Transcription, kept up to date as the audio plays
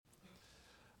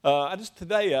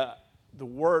The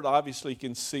word obviously you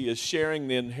can see is sharing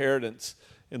the inheritance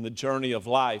in the journey of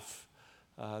life.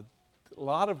 A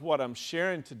lot of what I'm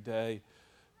sharing today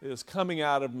is coming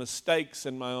out of mistakes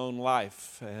in my own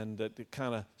life, and it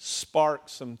kind of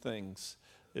sparks some things.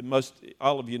 Most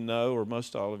all of you know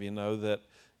that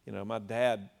my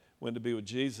dad went to be with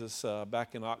Jesus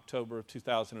back in October of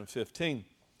 2015.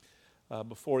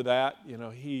 Before that,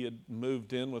 he had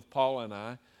moved in with Paula and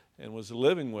I and was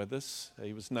living with us.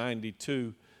 He was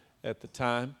 92 at the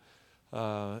time.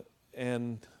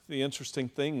 And the interesting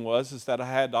thing is that I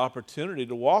had the opportunity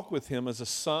to walk with him as a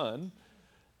son,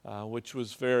 which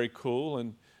was very cool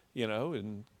and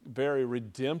very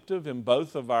redemptive in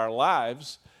both of our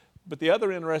lives. But the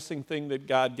other interesting thing that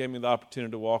God gave me the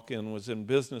opportunity to walk in was in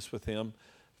business with him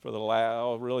for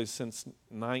really since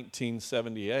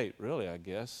 1978, really, I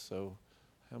guess. So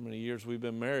how many years we've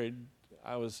been married,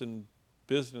 I was in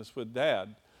business with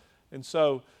Dad. And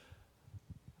so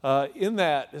in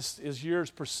that, as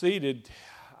years proceeded,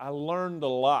 I learned a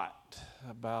lot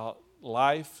about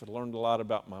life. I learned a lot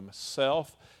about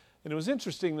myself. And it was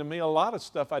interesting to me, a lot of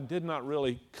stuff I did not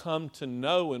really come to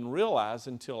know and realize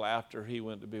until after he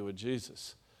went to be with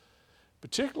Jesus,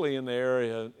 particularly in the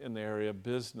area of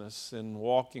business and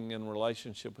walking in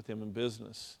relationship with him in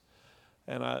business.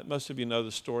 And most of you know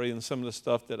the story, and some of the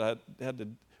stuff that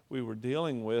we were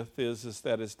dealing with is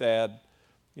that his dad,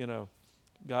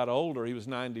 got older. He was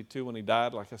 92 when he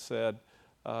died, like I said.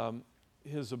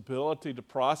 His ability to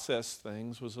process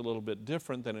things was a little bit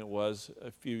different than it was a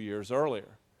few years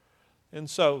earlier. And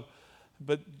so,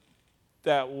 but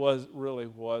that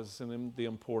wasn't the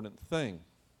important thing.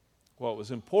 What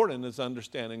was important is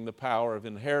understanding the power of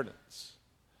inheritance.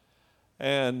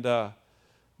 And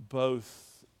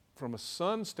both from a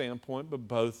son standpoint, but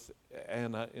both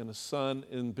in a son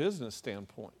in business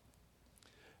standpoint.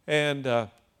 And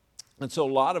so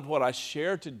a lot of what I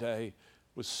share today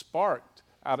was sparked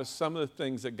out of some of the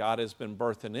things that God has been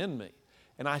birthing in me.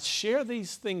 And I share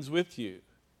these things with you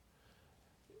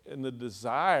in the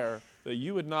desire that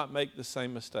you would not make the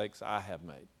same mistakes I have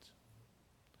made.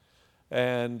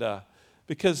 And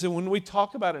because when we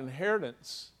talk about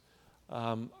inheritance,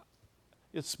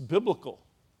 it's biblical.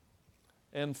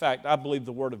 In fact, I believe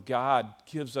the Word of God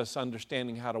gives us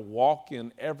understanding how to walk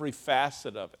in every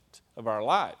facet of it, of our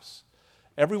lives.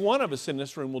 Every one of us in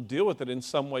this room will deal with it in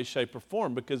some way, shape, or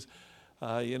form because,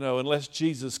 unless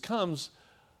Jesus comes,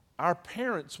 our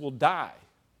parents will die.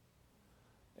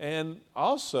 And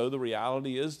also the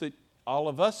reality is that all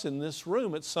of us in this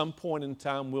room at some point in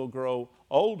time will grow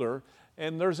older,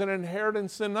 and there's an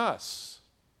inheritance in us.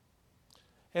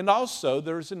 And also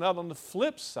on the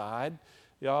flip side,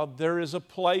 there is a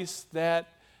place that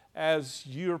as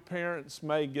your parents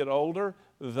may get older,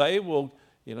 they will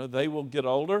get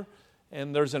older,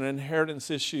 and there's an inheritance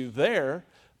issue there.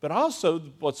 But also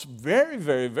what's very,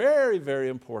 very, very, very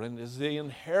important is the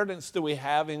inheritance that we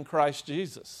have in Christ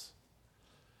Jesus.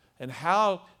 And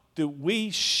how do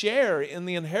we share in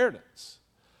the inheritance?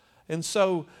 And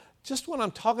so just when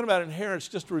I'm talking about inheritance,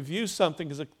 just to review something,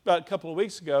 because about a couple of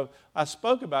weeks ago I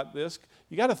spoke about this,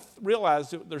 you got to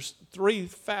realize that there's three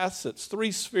facets,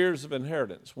 three spheres of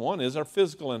inheritance. One is our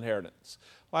physical inheritance.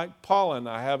 Like Paula and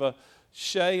I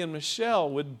Shay and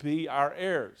Michelle would be our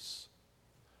heirs.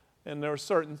 And there are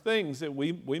certain things that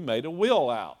we made a will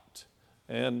out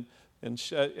and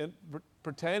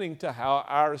pertaining to how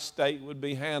our estate would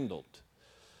be handled.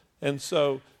 And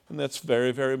that's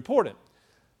very, very important.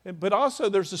 But also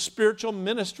there's a spiritual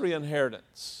ministry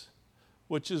inheritance,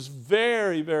 which is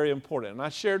very, very important. And I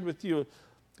shared with you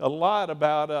a lot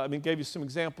about, gave you some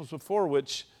examples before,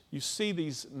 which you see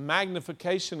these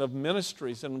magnification of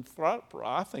ministries. And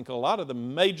I think a lot of the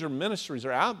major ministries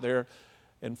are out there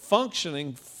and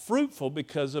functioning fruitful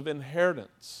because of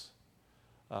inheritance.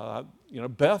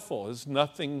 Bethel is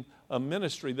nothing a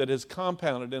ministry that is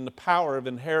compounded in the power of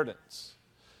inheritance.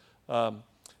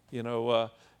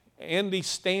 Andy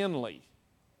Stanley,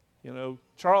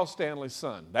 Charles Stanley's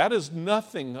son. That is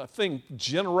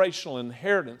generational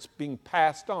inheritance being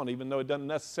passed on, even though it doesn't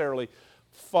necessarily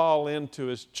fall into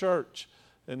his church,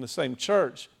 in the same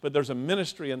church, but there's a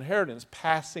ministry inheritance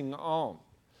passing on.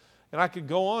 And I could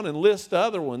go on and list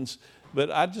other ones,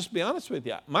 but I'd just be honest with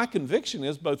you. My conviction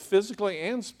is both physically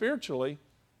and spiritually,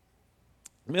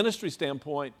 ministry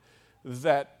standpoint,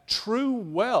 that true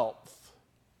wealth,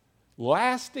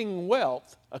 lasting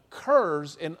wealth,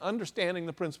 occurs in understanding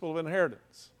the principle of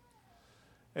inheritance.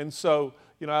 And so,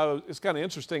 it's kind of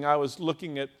interesting. I was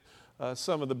looking at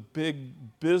some of the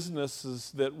big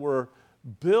businesses that were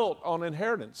built on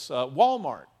inheritance.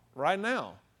 Walmart right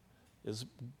now has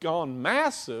gone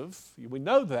massive. We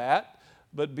know that.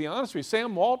 But be honest with you,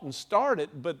 Sam Walton started,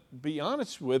 but be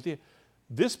honest with you,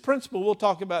 this principle we'll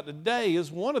talk about today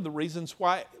is one of the reasons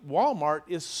why Walmart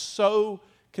is so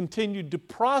continued to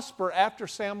prosper after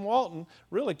Sam Walton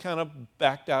really kind of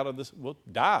backed out of this, well,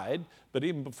 died, but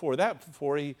even before that,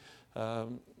 before he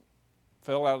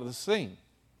fell out of the scene.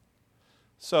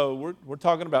 So we're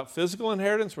talking about physical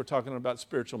inheritance, we're talking about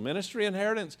spiritual ministry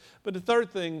inheritance, but the third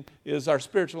thing is our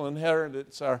spiritual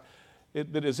inheritance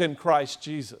that is in Christ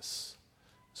Jesus.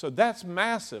 So that's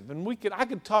massive, and I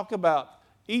could talk about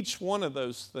each one of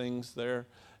those things there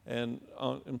and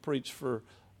preach for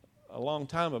a long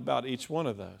time about each one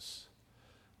of those.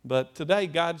 But today,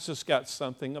 God's just got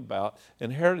something about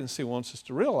inheritance He wants us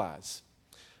to realize.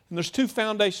 And there's two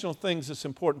foundational things that's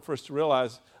important for us to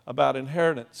realize about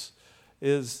inheritance.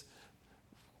 Is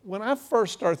when I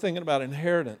first started thinking about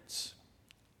inheritance,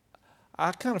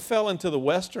 I kind of fell into the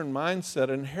Western mindset.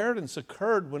 Inheritance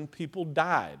occurred when people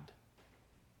died.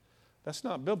 That's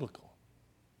not biblical.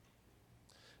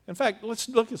 In fact, let's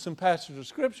look at some passages of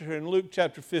Scripture here in Luke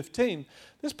chapter 15.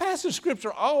 This passage of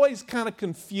Scripture always kind of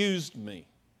confused me.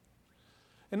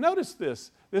 And notice this.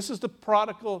 This is the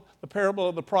parable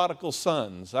of the prodigal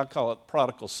sons. I call it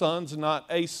prodigal sons, not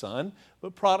a son,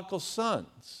 but prodigal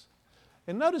sons.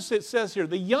 And notice it says here,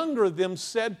 the younger of them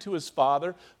said to his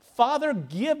father, "Father,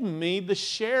 give me the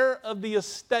share of the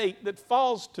estate that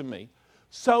falls to me."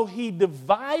 So he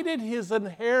divided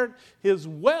his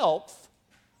wealth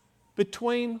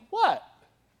between what?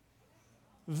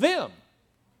 Them.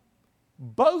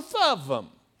 Both of them.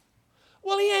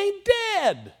 Well, he ain't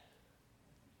dead.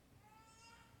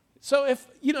 So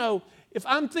if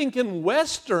I'm thinking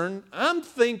Western, I'm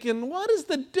thinking, what is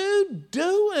the dude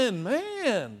doing,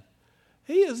 man?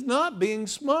 He is not being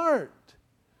smart.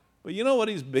 But you know what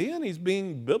he's being? He's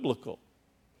being biblical.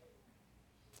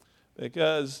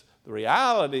 Because the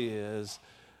reality is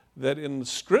that in the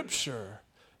Scripture,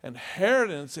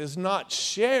 inheritance is not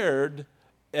shared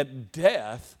at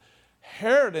death.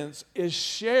 Inheritance is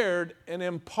shared and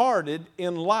imparted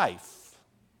in life.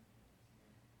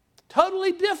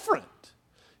 Totally different.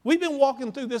 We've been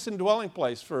walking through this in Dwelling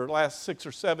Place for the last 6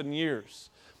 or 7 years.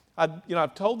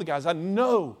 I've told the guys, I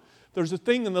know there's a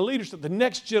thing in the leadership, the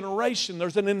next generation,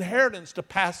 there's an inheritance to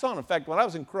pass on. In fact, when I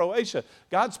was in Croatia,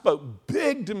 God spoke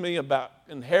big to me about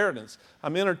inheritance.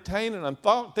 I'm entertained and I'm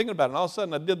thinking about it, and all of a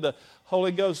sudden I did the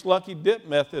Holy Ghost lucky dip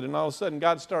method, and all of a sudden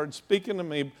God started speaking to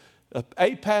me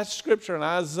a passage of Scripture in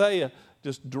Isaiah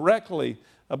just directly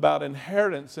about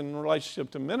inheritance in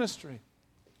relationship to ministry.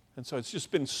 And so it's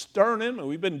just been stirring in me.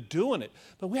 We've been doing it,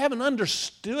 but we haven't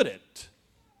understood it.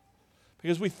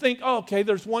 Because we think, okay,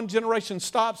 there's one generation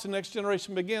stops, the next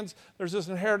generation begins. There's this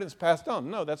inheritance passed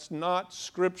on. No, that's not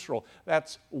scriptural.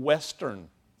 That's Western.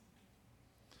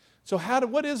 So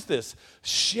what is this?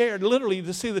 Shared, literally,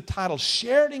 to see the title,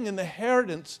 Sharing in the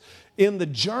Inheritance in the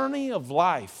Journey of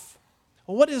Life.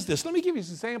 Well, what is this? Let me give you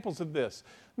some examples of this.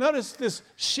 Notice this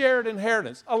shared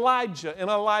inheritance. Elijah and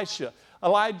Elisha.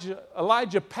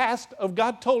 Elijah passed of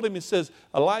God told him, it says,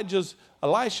 Elisha's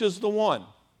the one.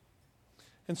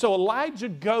 And so Elijah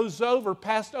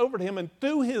passed over to him and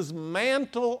threw his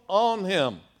mantle on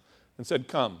him and said,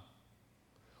 "Come."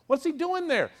 What's he doing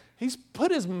there? He's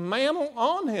put his mantle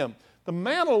on him. The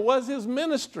mantle was his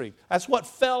ministry. That's what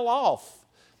fell off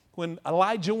when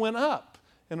Elijah went up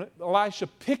and Elisha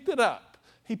picked it up.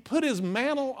 He put his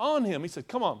mantle on him. He said,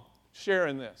 "Come on, share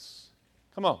in this.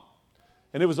 Come on."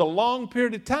 And it was a long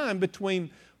period of time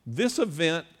between this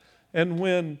event and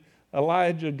when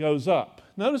Elijah goes up.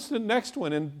 Notice the next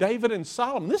one in David and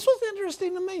Solomon. This was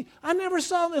interesting to me. I never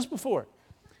saw this before.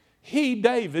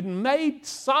 David, made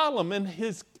Solomon,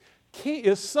 his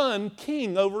son,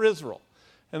 king over Israel.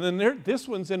 And then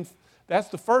that's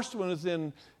the first one is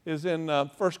in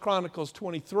 1 Chronicles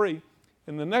 23.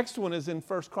 And the next one is in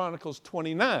 1 Chronicles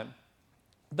 29.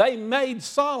 They made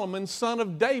Solomon, son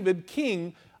of David,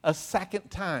 king a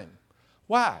second time.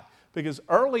 Why? Because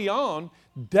early on,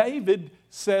 David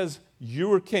says,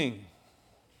 "You are king."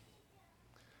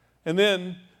 And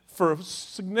then for a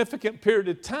significant period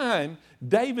of time,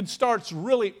 David starts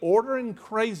really ordering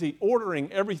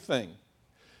everything.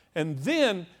 And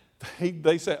then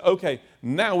they say, "Okay,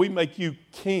 now we make you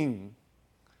king."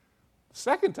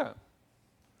 Second time.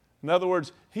 In other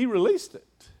words, he released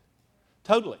it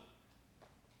totally.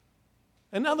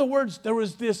 In other words, there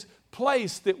was this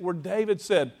place where David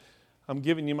said, "I'm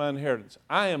giving you my inheritance.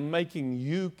 I am making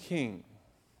you king."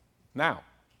 Now.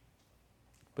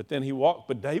 But then he walked,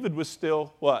 but David was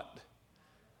still what?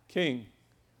 King.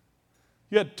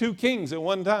 You had 2 kings at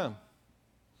one time.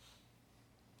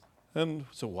 And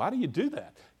so why do you do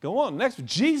that? Go on. Next,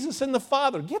 Jesus and the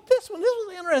Father. Get this one. This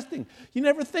was interesting. You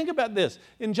never think about this.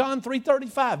 In John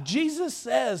 3:35, Jesus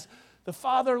says the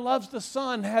Father loves the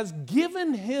Son, has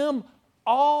given him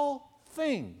all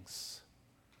things.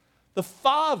 The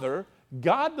Father,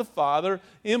 God the Father,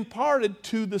 imparted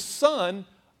to the Son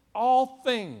all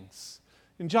things.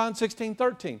 In John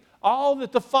 16:13, all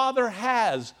that the Father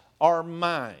has are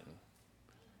mine.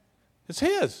 It's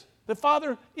his. The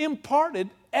Father imparted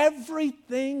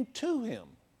everything to him.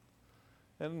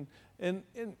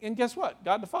 And guess what?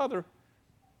 God the Father,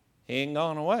 he ain't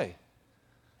gone away.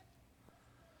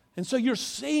 And so you're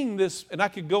seeing this, and I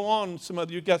could go on some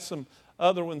other, you've got some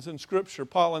other ones in Scripture,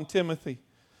 Paul and Timothy.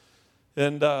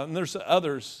 And there's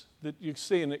others that you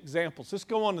see in examples. Let's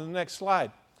go on to the next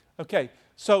slide. Okay,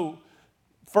 so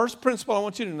first principle I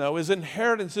want you to know is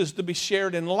inheritance is to be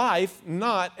shared in life,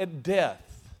 not at death.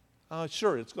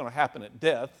 Sure, it's going to happen at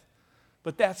death,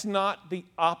 but that's not the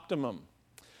optimum.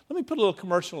 Let me put a little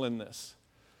commercial in this.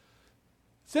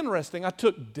 It's interesting. I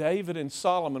took David and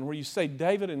Solomon, where you say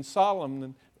David and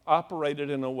Solomon operated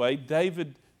in a way.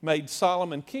 David made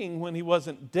Solomon king when he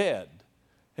wasn't dead.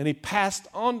 And he passed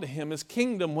on to him his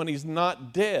kingdom when he's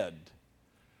not dead.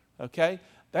 Okay?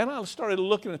 Then I started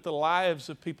looking at the lives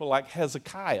of people like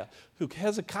Hezekiah,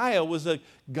 Hezekiah was a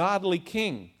godly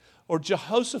king, or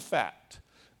Jehoshaphat.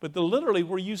 But literally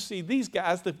where you see these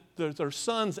guys, their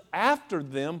sons after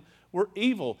them were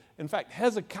evil. In fact,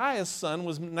 Hezekiah's son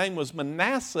name was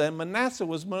Manasseh, and Manasseh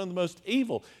was one of the most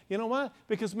evil. You know why?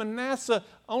 Because Manasseh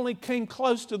only came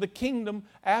close to the kingdom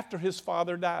after his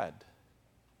father died.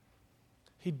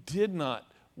 He did not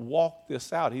walk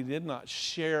this out. He did not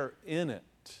share in it.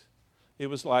 It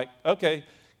was like, okay,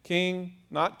 king,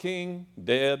 not king,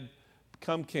 dead,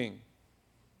 become king.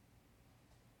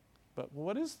 But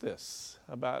what is this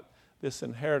about this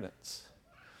inheritance?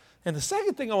 And the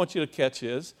second thing I want you to catch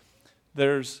is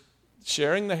there's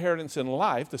sharing the inheritance in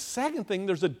life. The second thing,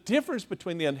 there's a difference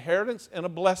between the inheritance and a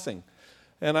blessing.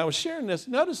 And I was sharing this.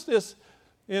 Notice this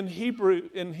in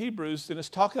Hebrews, and it's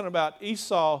talking about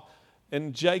Esau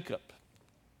and Jacob.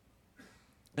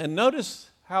 And notice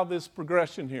how this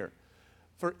progression here.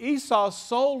 For Esau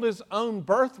sold his own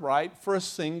birthright for a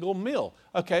single meal.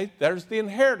 Okay, there's the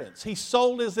inheritance. He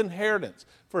sold his inheritance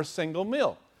for a single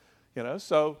meal.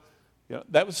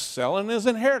 That was selling his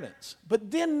inheritance.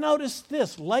 But then notice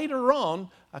this. Later on,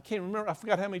 I can't remember, I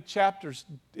forgot how many chapters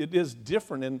it is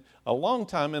different in a long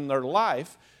time in their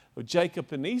life with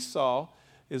Jacob and Esau,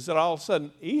 is that all of a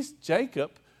sudden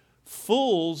Jacob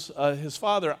fools his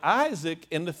father Isaac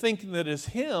into thinking that it's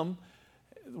him,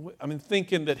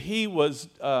 thinking that he was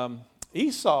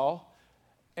Esau,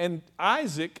 and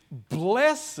Isaac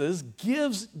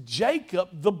gives Jacob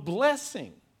the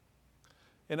blessing.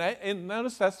 And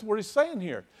notice that's what he's saying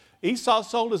here. Esau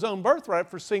sold his own birthright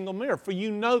for a single meal. For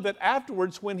you know that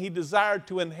afterwards, when he desired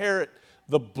to inherit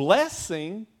the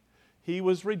blessing, he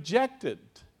was rejected.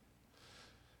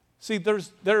 See,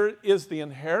 there is the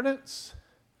inheritance,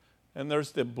 and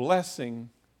there's the blessing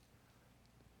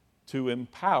to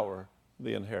empower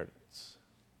the inheritance.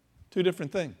 Two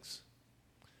different things.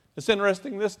 It's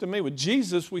interesting this to me. With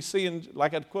Jesus, we see,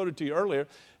 like I quoted to you earlier,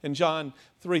 in John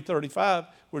 3:35,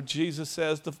 where Jesus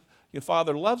says, your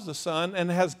Father loves the Son and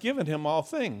has given him all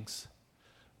things.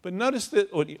 But notice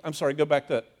that, go back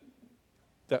to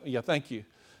that. Yeah, thank you.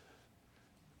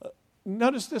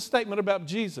 Notice this statement about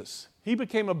Jesus. He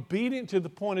became obedient to the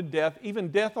point of death, even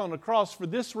death on the cross. For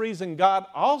this reason, God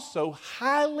also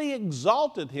highly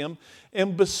exalted him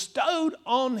and bestowed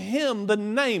on him the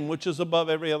name which is above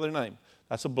every other name.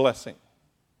 That's a blessing.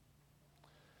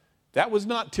 That was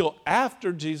not till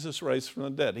after Jesus raised from the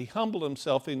dead. He humbled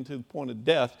himself into the point of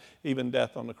death, even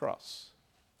death on the cross.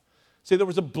 See, there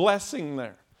was a blessing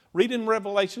there. Read in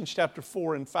Revelation chapter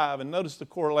 4 and 5 and notice the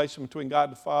correlation between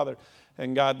God the Father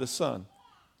and God the Son.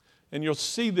 And you'll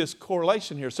see this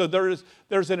correlation here. So there's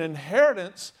an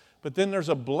inheritance, but then there's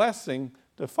a blessing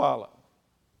to follow.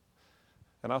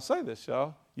 And I'll say this,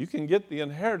 y'all. You can get the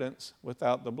inheritance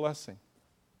without the blessing,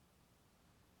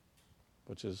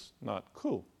 which is not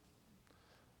cool.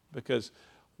 Because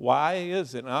why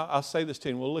is it, and I'll say this to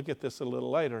you, and we'll look at this a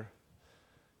little later,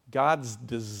 God's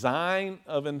design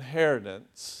of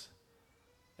inheritance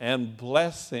and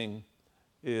blessing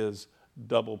is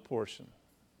double portion.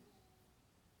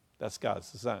 That's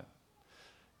God's design.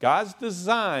 God's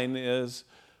design is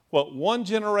what one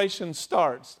generation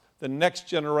starts, the next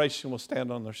generation will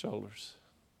stand on their shoulders.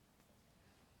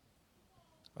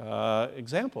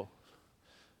 Example,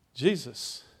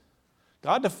 Jesus.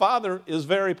 God the Father is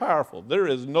very powerful. There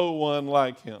is no one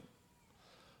like him.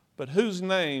 But whose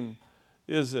name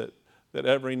is it that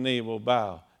every knee will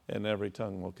bow and every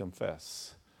tongue will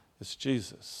confess? It's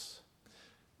Jesus.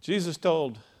 Jesus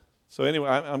told, so anyway,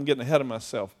 I'm getting ahead of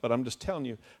myself, but I'm just telling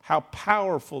you how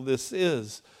powerful this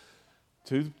is.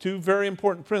 Two very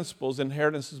important principles: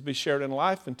 inheritance is to be shared in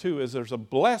life, and two is there's a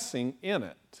blessing in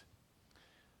it.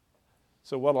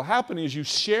 So what will happen is you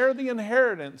share the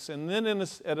inheritance, and then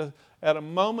at a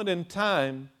moment in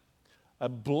time, a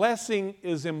blessing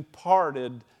is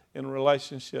imparted in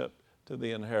relationship to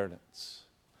the inheritance.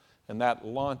 And that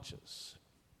launches.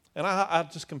 And I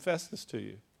just confess this to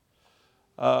you.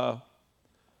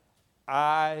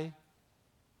 I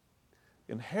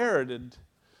inherited,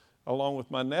 along with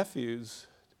my nephews,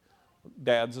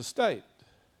 Dad's estate.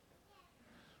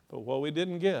 But what we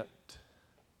didn't get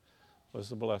was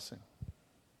the blessing.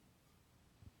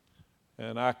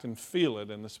 And I can feel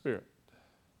it in the Spirit.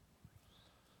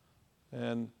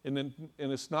 And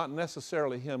it's not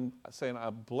necessarily him saying, I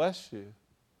bless you,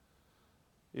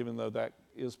 even though that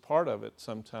is part of it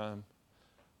sometime.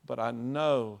 But I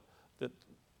know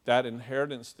that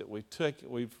inheritance that we took,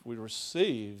 we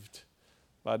received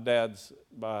by Dad's,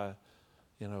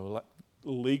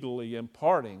 legally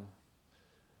imparting,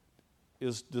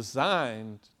 is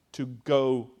designed to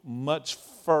go much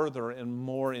further and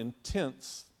more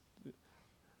intense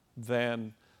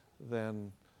than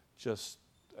just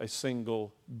a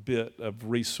single bit of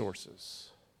resources.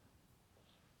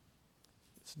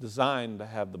 It's designed to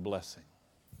have the blessing.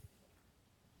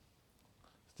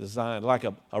 It's designed like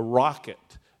a rocket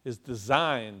is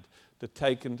designed to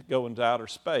take and go into outer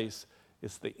space.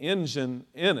 It's the engine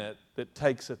in it that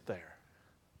takes it there.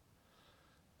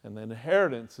 And the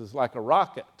inheritance is like a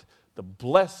rocket. The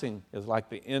blessing is like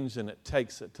the engine that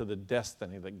takes it to the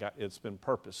destiny that it's been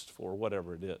purposed for,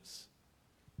 whatever it is.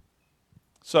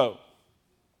 So,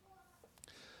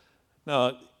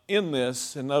 now in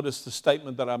this, and notice the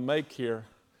statement that I make here,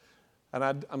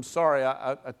 and I'm sorry,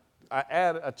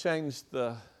 I changed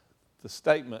the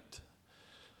statement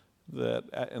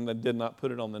and I did not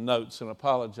put it on the notes, and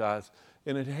apologize.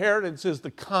 And inheritance is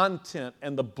the content,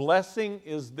 and the blessing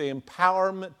is the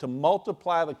empowerment to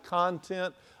multiply the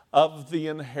content of the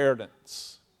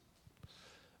inheritance.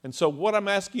 And so what I'm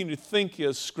asking you to think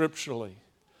is scripturally,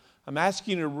 I'm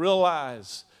asking you to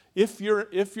realize if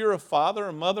you're a father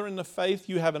or mother in the faith,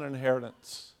 you have an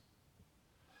inheritance.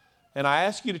 And I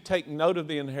ask you to take note of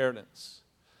the inheritance.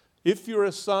 If you're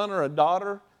a son or a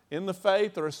daughter in the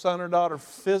faith, or a son or daughter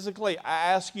physically, I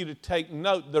ask you to take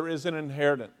note, there is an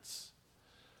inheritance.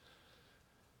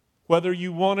 Whether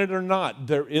you want it or not,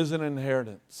 there is an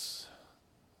inheritance.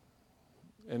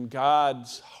 And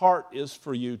God's heart is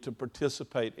for you to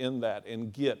participate in that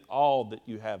and get all that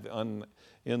you have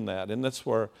in that. And that's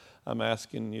where I'm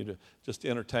asking you to just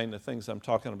entertain the things I'm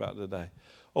talking about today.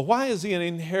 Well, why is the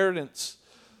inheritance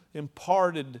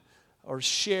imparted or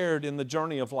shared in the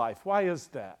journey of life? Why is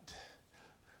that?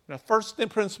 Now, first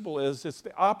principle is it's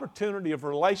the opportunity of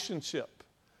relationship.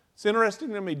 It's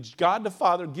interesting to me, God the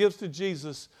Father gives to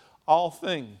Jesus all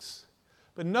things.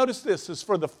 But notice this, is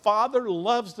for the Father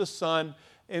loves the Son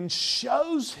and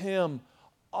shows him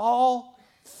all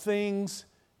things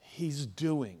he's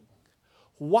doing.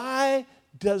 Why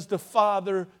does the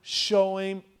Father show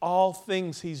him all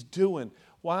things he's doing?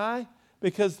 Why?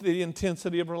 Because of the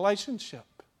intensity of relationship.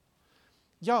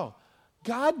 Y'all,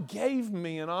 God gave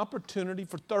me an opportunity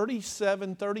for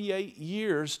 37, 38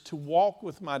 years to walk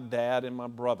with my dad and my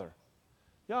brother.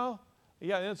 Y'all,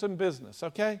 yeah, it's in business,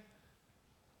 okay?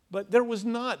 But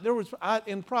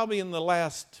probably in the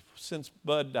last, since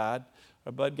Bud died,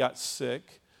 or Bud got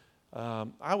sick,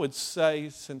 I would say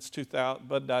since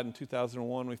Bud died in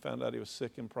 2001, we found out he was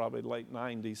sick in probably late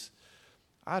 90s.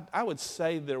 I would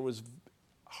say there was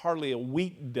hardly a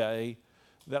weekday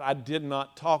that I did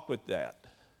not talk with Dad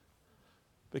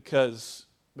because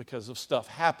of stuff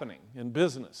happening in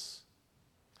business.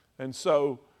 And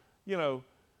so,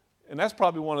 and that's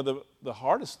probably one of the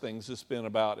hardest things it's been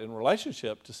about in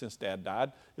relationship since Dad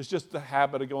died, is just the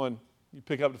habit of going, you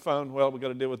pick up the phone, well, we got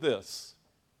to deal with this.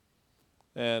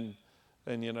 And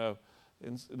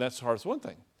that's the hardest one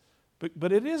thing.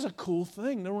 But it is a cool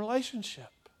thing, the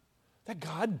relationship that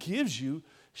God gives you,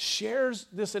 shares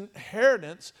this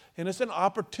inheritance, and it's an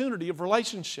opportunity of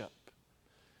relationship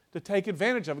to take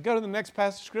advantage of it. Go to the next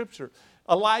passage of Scripture.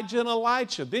 Elijah and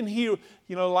Elisha. Then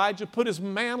Elijah put his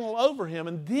mantle over him,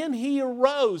 and then he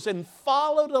arose and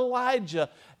followed Elijah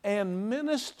and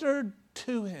ministered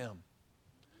to him.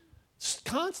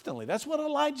 Constantly. That's what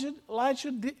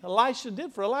Elisha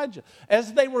did for Elijah.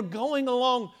 As they were going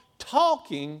along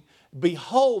talking,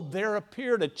 behold, there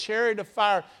appeared a chariot of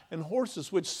fire and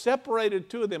horses, which separated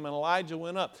two of them, and Elijah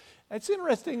went up. It's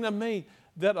interesting to me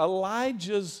that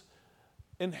Elijah's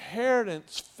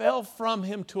inheritance fell from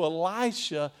him to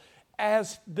Elisha,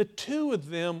 as the two of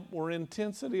them were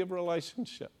intensity of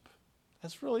relationship.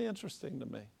 That's really interesting to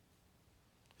me.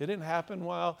 It didn't happen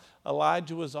while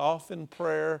Elijah was off in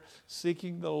prayer,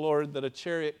 seeking the Lord, that a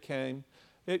chariot came.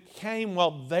 It came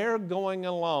while they're going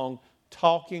along,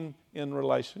 talking in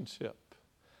relationship.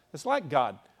 It's like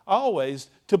God, always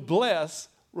to bless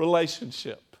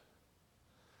relationship.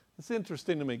 It's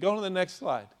interesting to me. Go to the next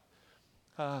slide.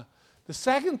 The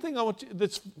second thing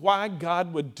that's why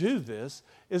God would do this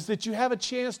is that you have a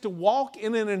chance to walk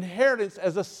in an inheritance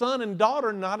as a son and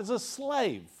daughter, not as a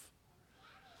slave.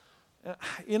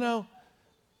 You know,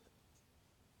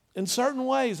 in certain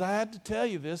ways, I had to tell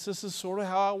you this is sort of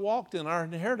how I walked in our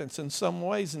inheritance in some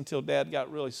ways until Dad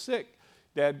got really sick.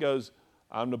 Dad goes,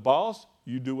 I'm the boss,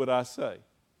 you do what I say.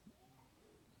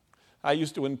 I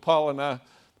used to,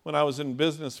 when I was in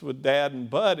business with Dad and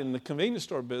Bud in the convenience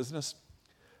store business,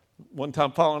 one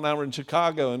time Paul and I were in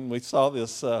Chicago and we saw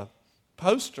this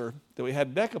poster that we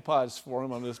had decoupage for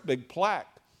him on this big plaque.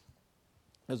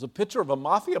 There's a picture of a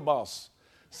mafia boss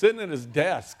sitting at his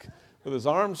desk with his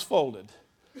arms folded.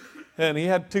 And he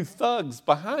had two thugs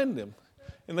behind him.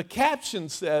 And the caption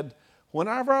said,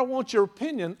 whenever I want your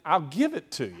opinion, I'll give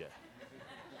it to you.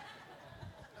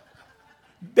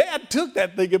 Dad took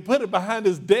that thing and put it behind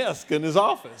his desk in his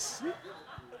office.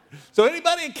 So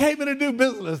anybody that came in to do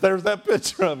business, there's that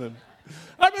picture of him.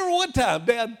 I remember one time,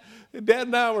 Dad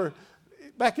and I were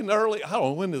back in the early, I don't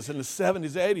know when this, in the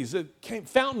 70s, 80s,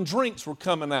 fountain drinks were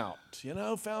coming out,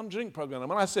 fountain drink program.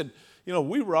 And I said,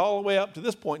 we were all the way up to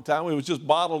this point in time, it was just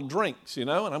bottled drinks, and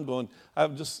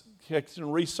I've just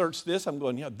researched this. I'm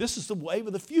going, this is the wave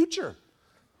of the future.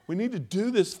 We need to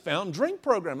do this fountain drink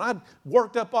program. I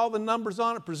worked up all the numbers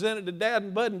on it, presented to Dad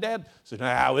and Bud, and Dad said,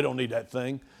 we don't need that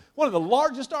thing. One of the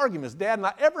largest arguments Dad and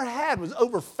I ever had was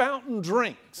over fountain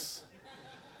drinks.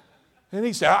 And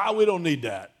he said, we don't need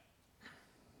that.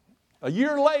 A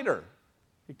year later,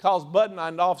 he calls Bud and I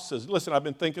in the office and says, listen, I've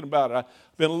been thinking about it.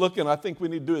 I've been looking. I think we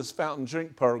need to do this fountain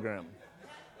drink program.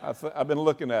 I've been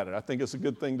looking at it. I think it's a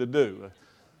good thing to do.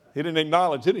 He didn't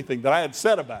acknowledge anything that I had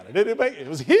said about it. It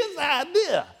was his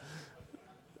idea.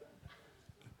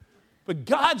 But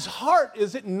God's heart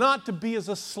is it not to be as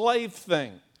a slave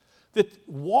thing. That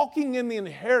walking in the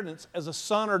inheritance as a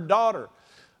son or daughter.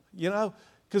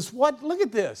 Because look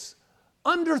at this.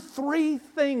 Under 3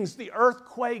 things the earth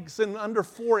quakes, and under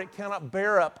 4 it cannot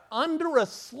bear up. Under a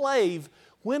slave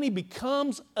when he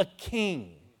becomes a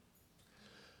king.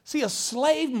 See, a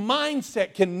slave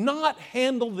mindset cannot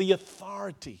handle the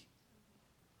authority,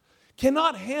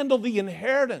 cannot handle the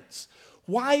inheritance.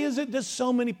 Why is it that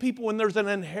so many people, when there's an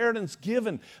inheritance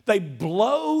given, they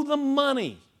blow the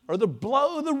money or they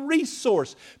blow the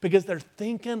resource because they're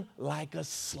thinking like a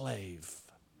slave?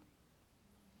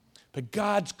 But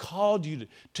God's called you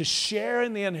to share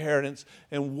in the inheritance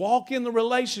and walk in the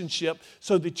relationship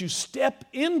so that you step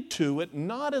into it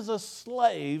not as a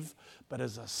slave, but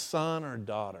as a son or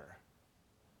daughter.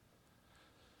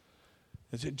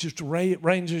 It just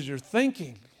ranges your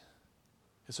thinking.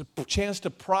 It's a chance to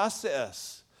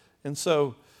process. And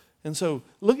so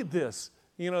look at this.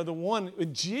 The one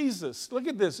with Jesus, look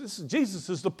at this. Jesus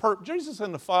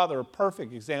and the Father are a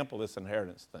perfect example of this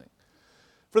inheritance thing.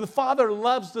 For the Father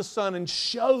loves the Son and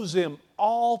shows him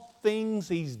all things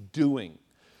he's doing.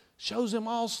 Shows him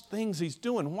all things he's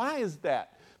doing. Why is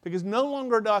that? Because no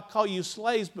longer do I call you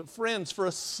slaves, but friends. For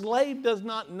a slave does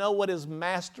not know what his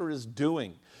master is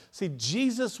doing. See,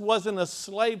 Jesus wasn't a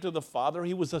slave to the Father.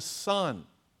 He was a son.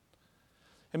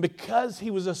 And because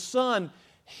he was a son,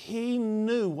 he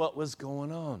knew what was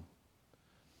going on.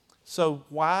 So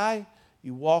why?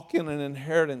 You walk in an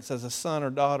inheritance as a son or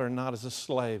daughter, not as a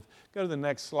slave. Go to the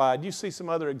next slide. You see some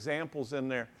other examples in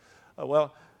there. This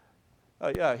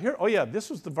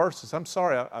was the verses. I'm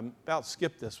sorry, I'm about to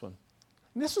skip this one.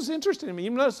 And this was interesting to me.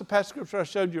 You notice the passage of scripture I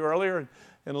showed you earlier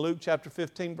in Luke chapter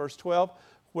 15, verse 12,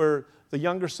 where the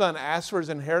younger son asks for his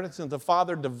inheritance and the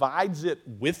father divides it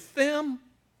with them.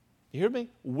 You hear me?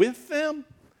 With them?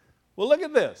 Well, look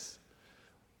at this.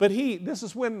 But this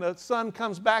is when the son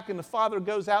comes back and the father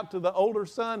goes out to the older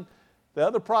son, the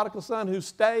other prodigal son who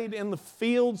stayed in the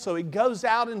field. So he goes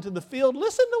out into the field.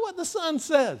 Listen to what the son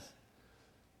says.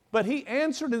 But he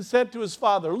answered and said to his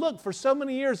father, look, for so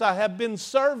many years I have been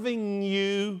serving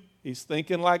you. He's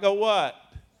thinking like a what?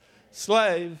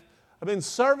 Slave. I've been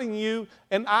serving you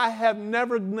and I have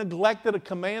never neglected a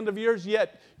command of yours,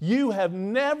 yet you have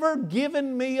never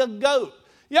given me a goat.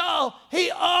 Y'all,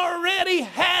 he already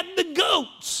had the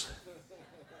goats.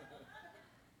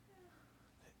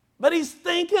 But he's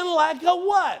thinking like a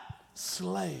what?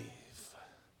 Slave.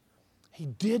 He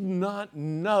did not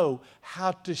know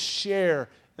how to share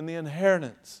in the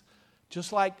inheritance.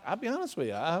 Just like, I'll be honest with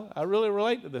you, I really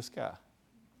relate to this guy.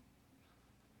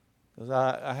 Because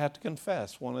I have to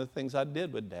confess, one of the things I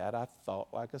did with Dad, I thought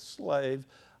like a slave.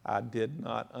 I did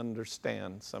not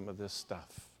understand some of this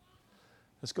stuff.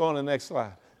 Let's go on to the next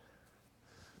slide.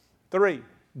 3,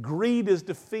 greed is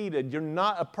defeated.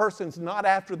 A person's not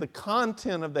after the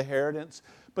content of the inheritance,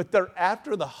 but they're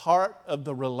after the heart of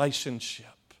the relationship.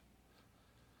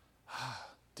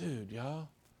 Dude, y'all.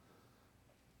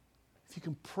 If you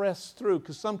can press through,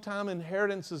 because sometimes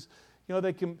inheritances,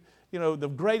 they can, the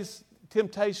greatest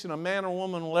temptation a man or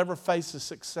woman will ever face is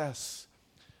success.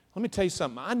 Let me tell you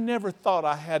something. I never thought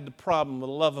I had the problem with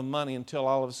the love of money until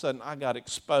all of a sudden I got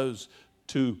exposed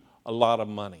to a lot of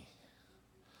money.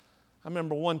 I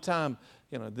remember one time,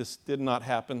 this did not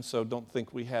happen, so don't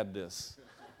think we had this.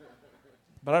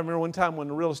 But I remember one time when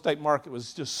the real estate market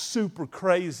was just super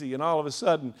crazy, and all of a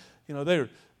sudden,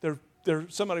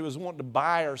 somebody was wanting to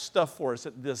buy our stuff for us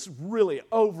at this really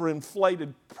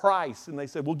overinflated price. And they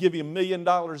said, we'll give you $1 million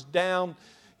down.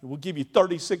 We'll give you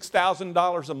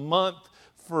 $36,000 a month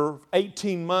for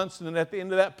 18 months. And then at the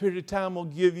end of that period of time, we'll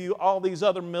give you all these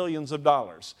other millions of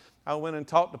dollars. I went and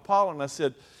talked to Paula and I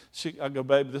said, I go,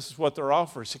 babe, this is what they're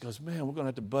offering. She goes, man, we're going to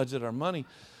have to budget our money.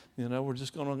 We're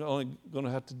just only going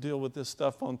to have to deal with this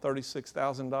stuff on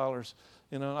 $36,000.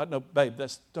 I know, babe,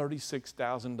 that's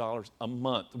 $36,000 a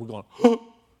month. We're going, huh?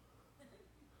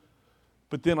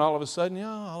 But then all of a sudden,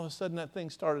 that thing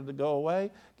started to go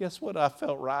away. Guess what I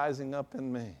felt rising up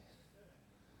in me?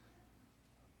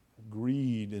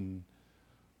 Greed and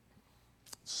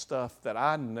stuff that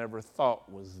I never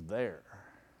thought was there.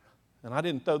 And I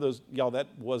didn't throw those, that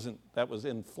was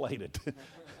inflated.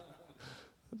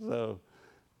 So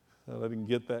I didn't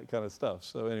get that kind of stuff.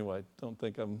 So anyway, don't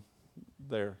think I'm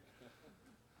there.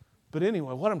 But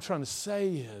anyway, what I'm trying to say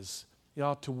is,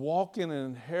 to walk in an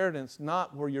inheritance,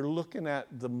 not where you're looking at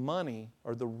the money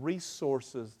or the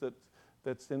resources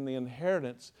that's in the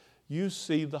inheritance, you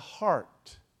see the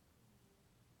heart.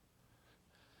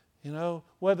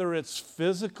 Whether it's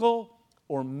physical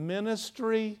or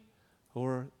ministry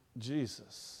or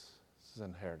Jesus'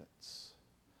 inheritance.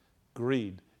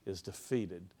 Greed is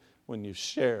defeated when you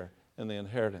share in the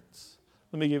inheritance.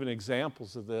 Let me give you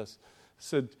examples of this. It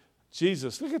said,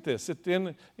 Jesus, look at this. At the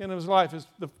end of his life is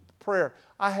the prayer.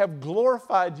 I have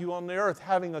glorified you on the earth,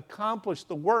 having accomplished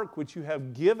the work which you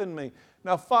have given me.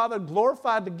 Now, Father,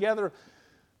 glorify together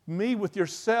me with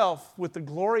yourself, with the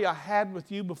glory I had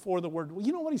with you before the world. Well,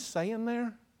 you know what he's saying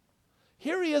there?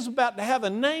 Here he is about to have a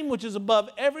name which is above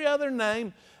every other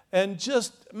name, and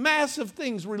just massive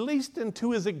things released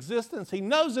into his existence. He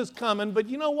knows it's coming, but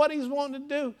you know what he's wanting to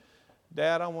do?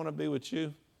 Dad, I want to be with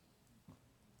you.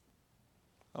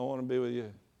 I want to be with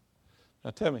you.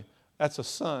 Now tell me, that's a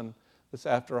son that's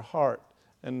after a heart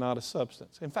and not a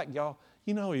substance. In fact, y'all,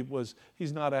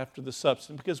 he's not after the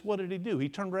substance, because what did he do? He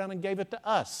turned around and gave it to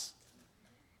us.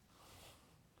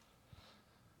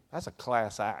 That's a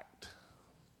class act.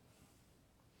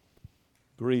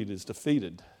 Greed is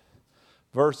defeated.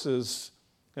 Verses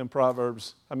in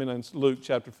in Luke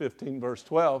chapter 15, verse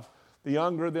 12, the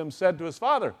younger of them said to his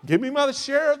father, give me my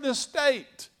share of this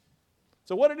estate.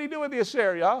 So what did he do with the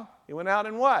share, y'all? He went out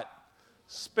and what?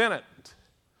 Spent it.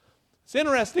 It's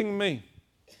interesting to me.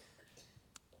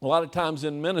 A lot of times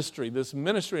in ministry, this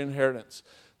ministry inheritance,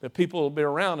 that people will be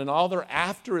around and all they're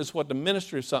after is what the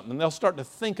ministry is something. And they'll start to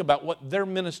think about what their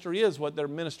ministry is,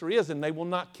 and they will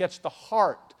not catch the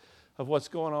heart of what's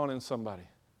going on in somebody.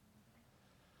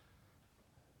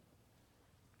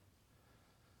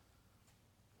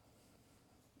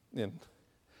 And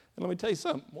let me tell you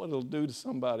something, what it'll do to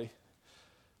somebody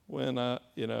when, kind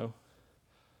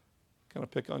of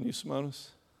pick on you, Simonis?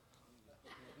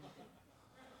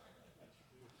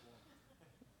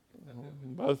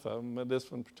 Both of them, but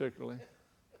this one particularly.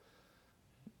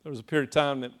 There was a period of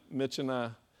time that Mitch and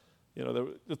I, there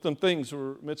were some things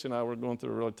where Mitch and I were going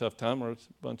through a really tough time, or a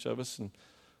bunch of us,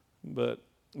 but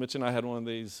Mitch and I had one of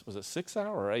these, was it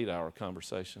 6-hour or 8-hour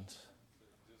conversations?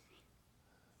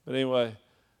 But anyway,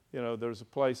 there was a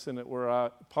place in it where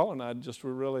Paul and I just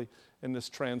were really in this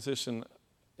transition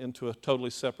into a totally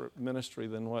separate ministry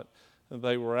than what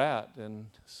they were at. And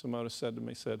Simona said to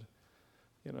me,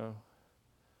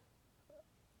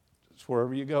 it's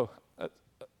wherever you go.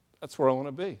 That's where I want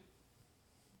to be.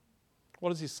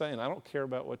 What is he saying? I don't care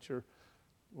about what your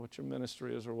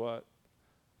ministry is or what.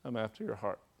 I'm after your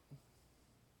heart.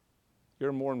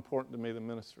 You're more important to me than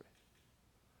ministry.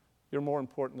 You're more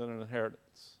important than an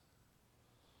inheritance.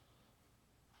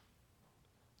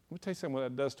 Let me tell you something what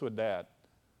that does to a dad.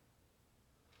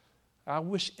 I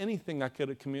wish anything I could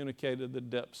have communicated the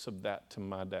depths of that to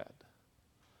my dad.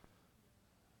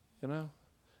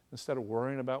 instead of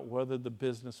worrying about whether the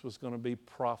business was going to be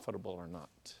profitable or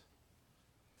not.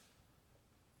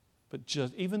 But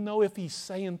just, even though if he's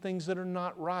saying things that are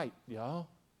not right, y'all,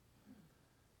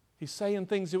 he's saying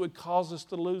things that would cause us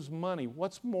to lose money.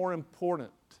 What's more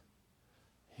important,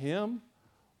 him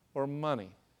or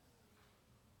money?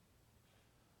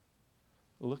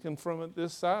 Looking from it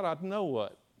this side, I know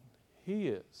what he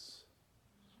is.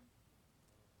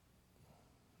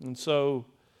 And so,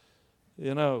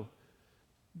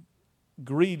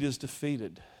 greed is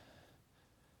defeated.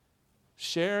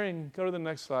 Sharing, go to the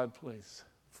next slide, please.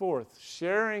 Fourth,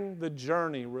 sharing the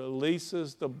journey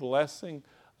releases the blessing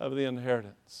of the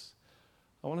inheritance.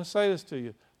 I want to say this to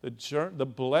you. The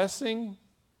blessing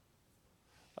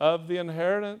of the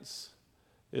inheritance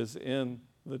is in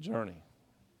the journey.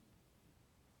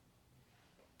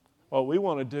 What we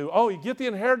want to do, you get the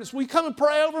inheritance. Will you come and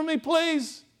pray over me,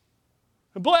 please?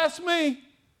 And bless me.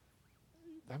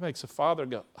 That makes a father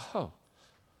go,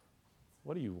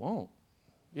 what do you want?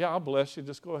 Yeah, I'll bless you.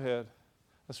 Just go ahead.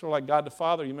 That's sort of like God the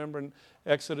Father. You remember in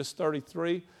Exodus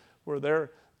 33 where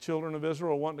their children of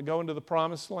Israel wanting to go into the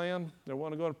promised land? They're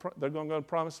going to go to the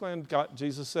promised land.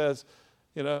 Jesus says,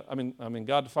 God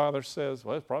the Father says,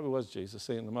 it probably was Jesus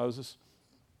saying to Moses,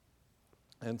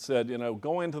 and said,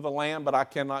 go into the land, but I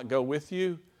cannot go with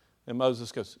you. And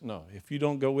Moses goes, no, if you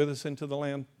don't go with us into the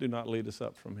land, do not lead us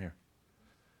up from here.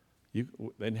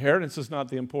 The inheritance is not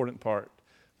the important part.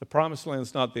 The promised land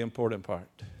is not the important part.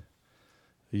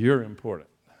 You're important.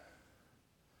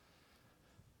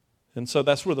 And so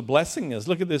that's where the blessing is.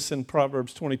 Look at this in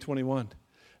Proverbs 20:21.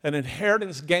 An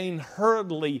inheritance gained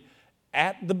hurriedly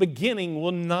at the beginning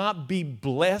will not be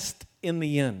blessed in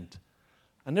the end.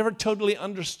 I never totally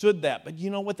understood that, but you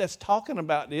know what that's talking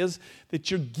about is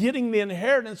that you're getting the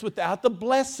inheritance without the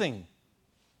blessing.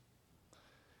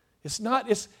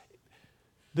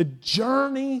 The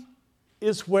journey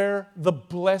is where the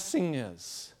blessing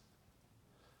is.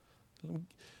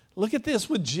 Look at this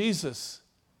with Jesus.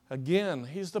 Again,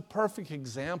 he's the perfect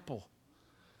example.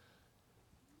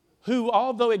 Who,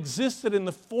 although existed in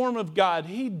the form of God,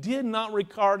 he did not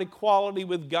regard equality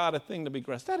with God a thing to be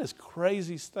grasped. That is a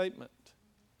crazy statement.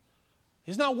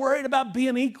 He's not worried about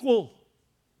being equal.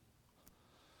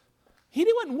 He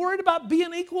wasn't worried about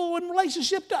being equal in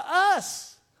relationship to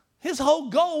us. His whole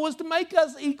goal was to make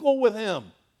us equal with him.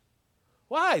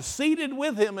 Why? Seated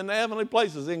with him in the heavenly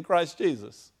places in Christ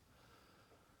Jesus.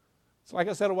 It's like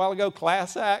I said a while ago,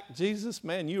 class act. Jesus,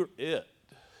 man, you're it.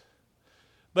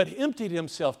 But he emptied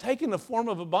himself, taking the form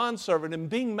of a bondservant and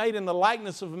being made in the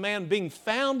likeness of a man, being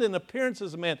found in appearance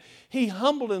as a man. He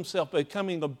humbled himself,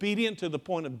 becoming obedient to the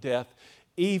point of death,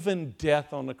 even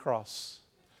death on the cross.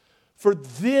 For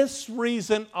this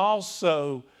reason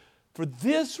also, for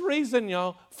this reason.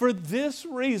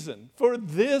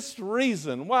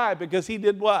 Why? Because he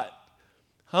did what?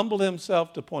 Humbled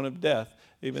himself to the point of death,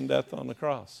 even death on the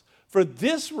cross. For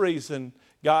this reason,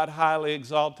 God highly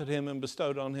exalted him and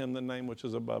bestowed on him the name which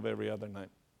is above every other name.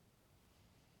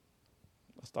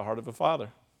 That's the heart of a father.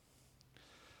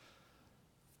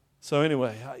 So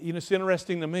anyway, it's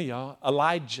interesting to me, y'all.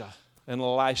 Elijah and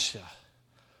Elisha.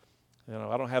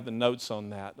 I don't have the notes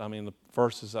on that. The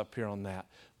verse is up here on that.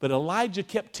 But Elijah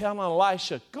kept telling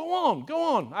Elisha, go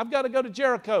on. I've got to go to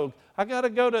Jericho. I got to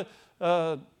go to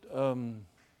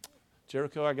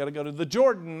Jericho. I got to go to the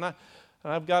Jordan.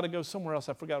 And I've got to go somewhere else.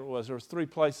 I forgot what it was. There was 3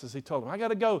 places he told him. I got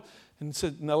to go. And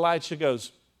Elisha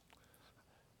goes,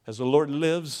 as the Lord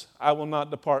lives, I will not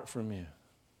depart from you.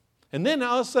 And then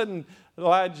all of a sudden,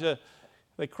 Elijah,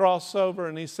 they cross over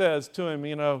and he says to him,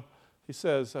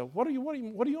 what do you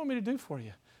want me to do for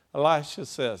you? Elisha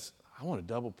says, I want a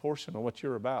double portion of what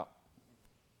you're about.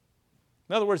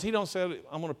 In other words, he don't say,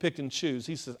 I'm going to pick and choose.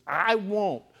 He says, I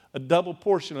want a double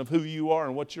portion of who you are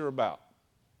and what you're about.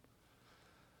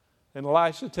 And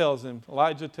Elijah tells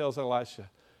Elisha,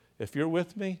 if you're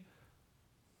with me,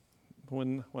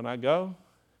 when I go,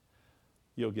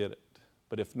 you'll get it.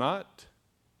 But if not,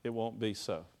 it won't be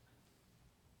so.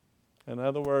 In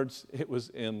other words, it was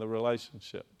in the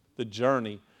relationship. The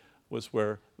journey was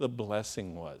where the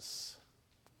blessing was.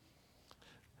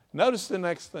 Notice the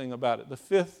next thing about it. The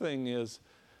 5th thing is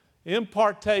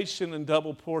impartation and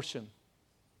double portion.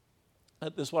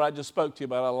 This is what I just spoke to you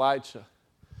about Elijah.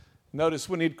 Notice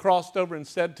when he'd crossed over and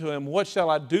said to him, what shall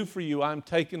I do for you? I'm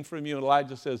taken from you. And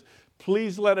Elijah says,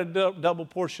 please let a double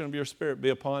portion of your spirit be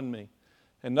upon me.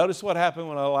 And notice what happened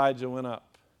when Elijah went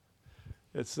up.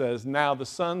 It says, now the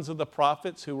sons of the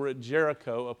prophets who were at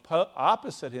Jericho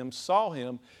opposite him saw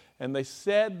him, and they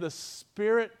said, the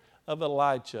spirit of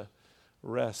Elijah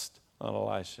rest on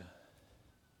Elisha.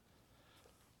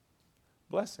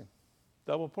 Blessing,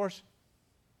 double portion.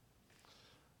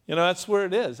 That's where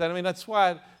it is. I mean, that's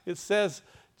why it says,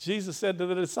 Jesus said to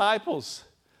the disciples,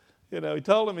 he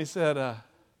told them, he said,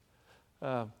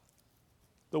 the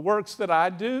works that I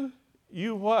do,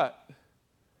 you what?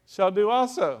 Shall do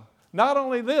also. Not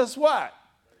only this, what?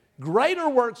 Greater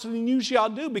works than you shall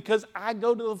do, because I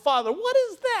go to the Father. What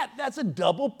is that? That's a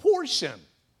double portion.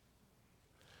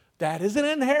 That is an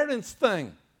inheritance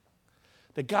thing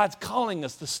that God's calling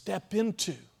us to step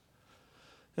into.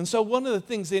 And so one of the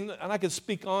things, and I could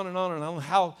speak on and on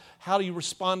how do you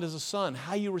respond as a son,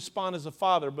 how you respond as a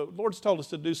father, but the Lord's told us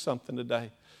to do something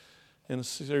today in a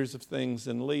series of things.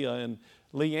 And Leah and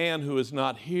Leanne, who is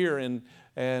not here, and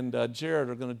Jared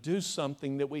are going to do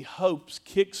something that we hope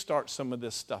kickstart some of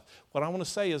this stuff. What I want to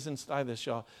say is inside this,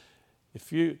 y'all,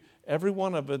 every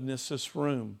one of us in this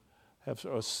room have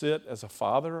to sit as a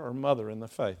father or mother in the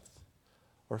faith,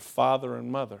 or father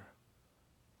and mother.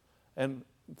 And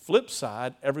flip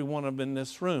side, every one of them in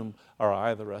this room are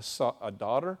either a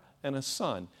daughter and a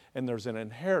son, and there's an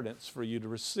inheritance for you to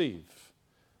receive.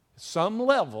 Some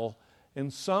level,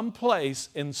 in some place,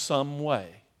 in some way.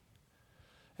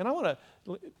 And I want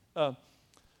to,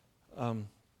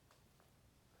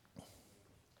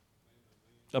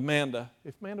 Amanda,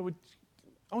 I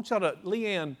want y'all to,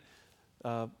 Leanne,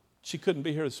 she couldn't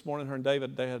be here this morning. Her and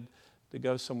David, they had to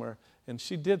go somewhere. And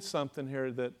she did something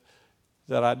here that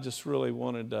I just really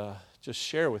wanted to just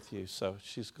share with you. So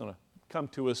she's going to come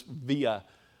to us via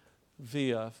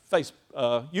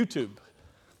YouTube.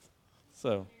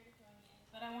 So.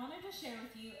 But I wanted to share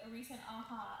with you a recent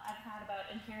aha I've had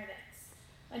about inheritance.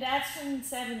 My dad's turning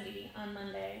 70 on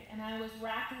Monday, and I was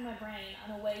racking my brain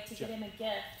on a way to get him a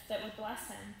gift that would bless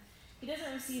him. He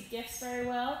doesn't receive gifts very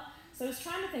well, so I was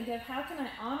trying to think of how can I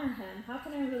honor him, how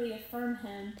can I really affirm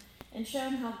him, and show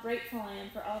him how grateful I am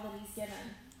for all that he's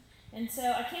given. And so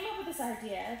I came up with this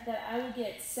idea that I would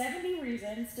get 70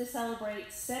 reasons to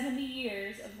celebrate 70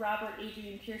 years of Robert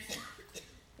Adrian Pearson.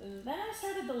 Then I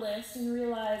started the list and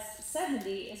realized 70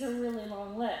 is a really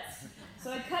long list.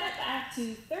 So I cut it back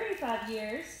to 35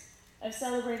 years of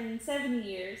celebrating 70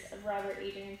 years of Robert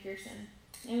Adrian Pearson.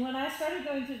 And when I started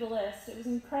going through the list, it was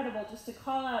incredible just to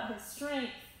call out his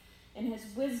strength and his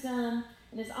wisdom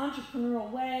and his entrepreneurial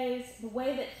ways, the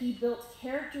way that he built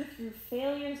character through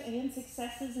failures and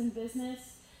successes in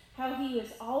business, how he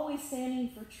was always standing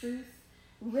for truth,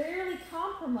 rarely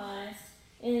compromised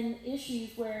in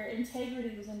issues where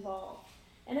integrity was involved.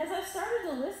 And as I started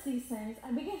to list these things,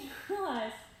 I began to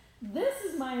realize this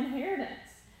is my inheritance.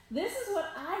 This is what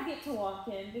I get to walk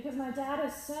in because my dad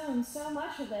has sown so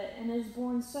much of it and has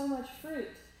borne so much fruit.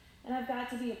 And I've got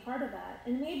to be a part of that.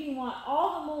 And it made me want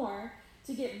all the more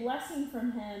to get blessing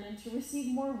from him and to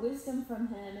receive more wisdom from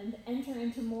him and to enter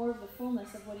into more of the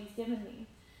fullness of what he's given me.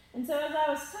 And so as I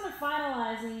was kind of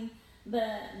finalizing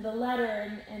the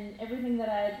letter and everything that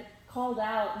I'd called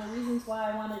out and the reasons why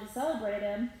I wanted to celebrate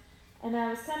him, and I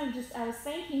was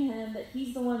thanking him that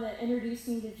he's the one that introduced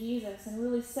me to Jesus and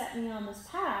really set me on this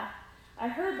path. I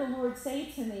heard the Lord say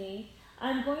to me,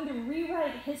 I'm going to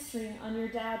rewrite history on your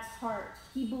dad's heart.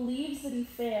 He believes that he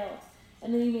failed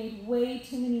and that he made way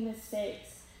too many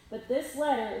mistakes. But this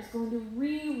letter is going to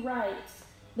rewrite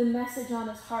the message on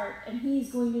his heart, and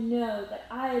he's going to know that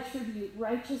I attribute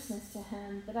righteousness to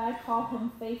him, that I call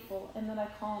him faithful, and that I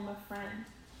call him a friend.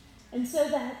 And so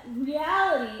that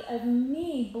reality of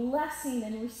me blessing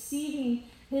and receiving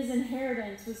his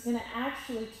inheritance was going to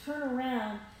actually turn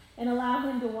around and allow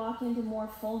him to walk into more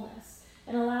fullness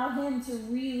and allow him to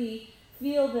really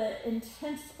feel the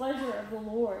intense pleasure of the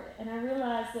Lord. And I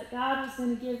realized that God was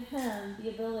going to give him the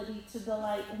ability to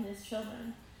delight in his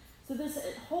children. So this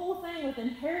whole thing with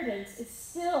inheritance is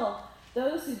still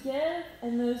those who give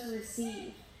and those who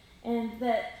receive. And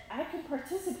that I can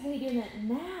participate in it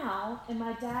now, and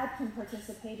my dad can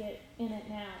participate in it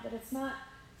now. But it's not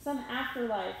some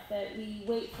afterlife that we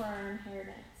wait for our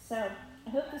inheritance. So I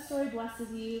hope the story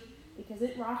blesses you because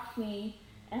it rocked me.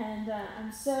 And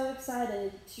I'm so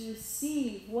excited to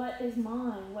receive what is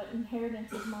mine, what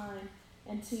inheritance is mine,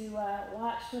 and to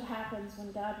watch what happens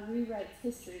when God rewrites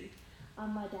history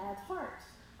on my dad's heart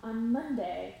on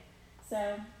Monday.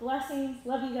 So blessings,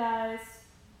 love you guys.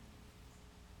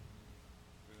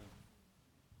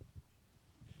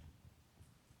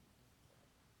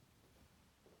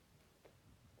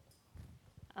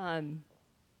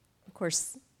 Of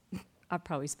course, I've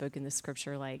probably spoken this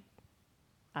scripture like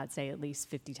I'd say at least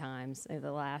 50 times in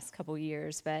the last couple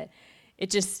years, but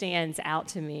it just stands out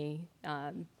to me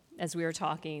as we were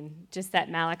talking, just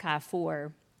that Malachi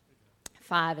 4,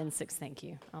 5 and 6, thank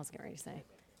you. I was getting ready to say,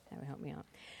 that would help me out.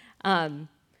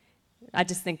 I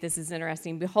just think this is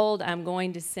interesting. Behold, I'm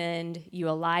going to send you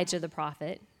Elijah the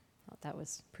prophet. thought that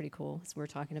was pretty cool. So we're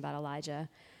talking about Elijah.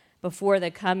 Before the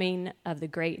coming of the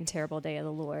great and terrible day of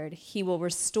the Lord, he will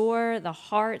restore the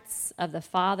hearts of the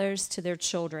fathers to their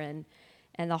children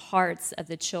and the hearts of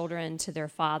the children to their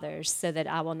fathers, so that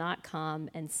I will not come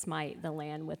and smite the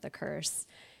land with a curse.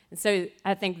 And so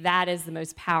I think that is the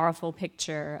most powerful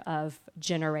picture of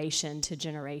generation to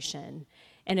generation.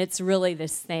 And it's really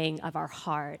this thing of our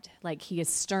heart. Like he is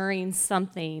stirring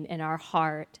something in our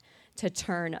heart to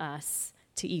turn us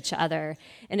to each other.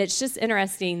 And it's just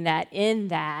interesting that in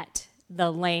that,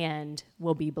 the land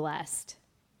will be blessed.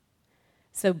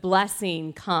 So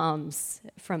blessing comes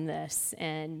from this.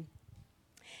 And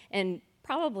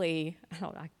probably,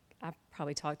 I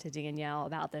probably talked to Danielle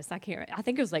about this. I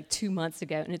think it was like 2 months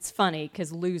ago, and it's funny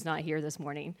because Lou's not here this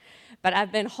morning. But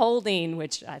I've been holding,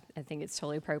 which I think it's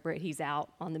totally appropriate. He's out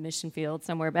on the mission field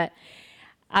somewhere. But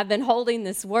I've been holding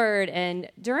this word, and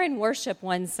during worship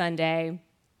one Sunday,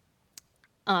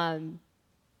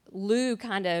 Lou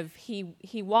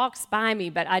he walks by me,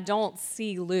 but I don't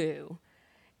see Lou.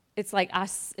 It's like I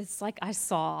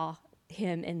saw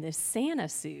him in this Santa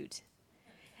suit.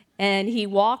 And he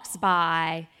walks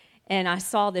by, and I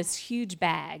saw this huge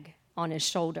bag on his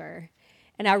shoulder.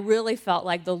 And I really felt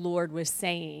like the Lord was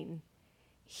saying,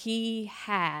 he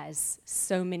has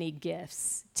so many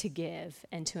gifts to give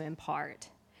and to impart.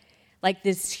 Like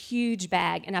this huge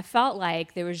bag. And I felt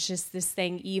like there was just this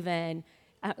thing even,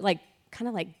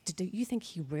 do you think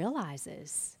he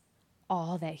realizes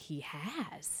all that he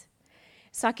has?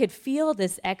 So I could feel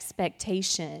this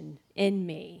expectation in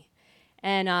me.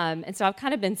 And so I've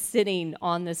kind of been sitting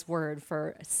on this word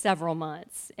for several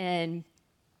months. And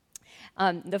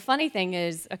the funny thing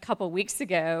is, a couple weeks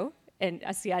ago, and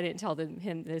I didn't tell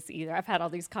him this either. I've had all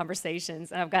these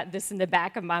conversations, and I've got this in the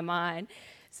back of my mind,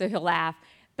 so he'll laugh.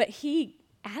 But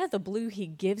out of the blue, he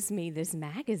gives me this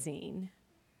magazine.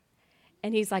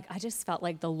 And he's like, I just felt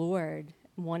like the Lord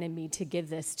wanted me to give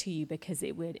this to you because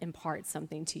it would impart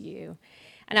something to you.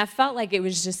 And I felt like it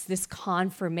was just this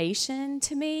confirmation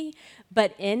to me.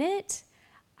 But in it,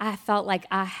 I felt like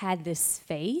I had this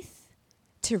faith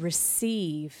to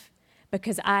receive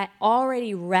because I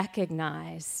already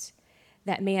recognized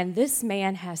that, man, this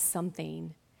man has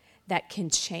something that can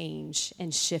change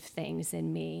and shift things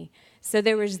in me. So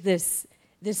there was this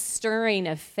stirring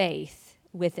of faith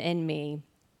within me.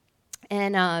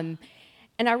 And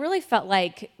I really felt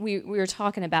like we were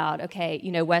talking about, okay,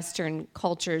 Western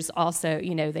cultures also,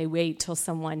 they wait till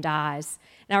someone dies.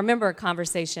 And I remember a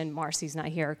conversation, Marcy's not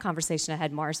here, a conversation I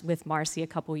had with Marcy a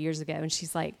couple years ago, and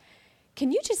she's like,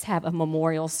 can you just have a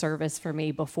memorial service for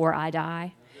me before I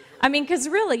die? I mean, because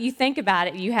really, you think about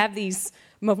it, you have these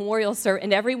memorial service,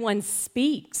 and everyone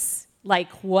speaks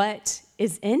like what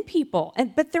is in people,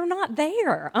 but they're not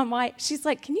there. She's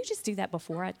like, can you just do that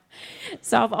before I?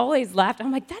 So I've always laughed.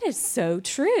 I'm like, that is so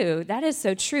true. That is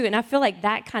so true. And I feel like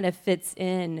that kind of fits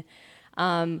in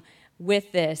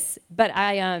with this. But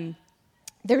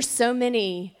there's so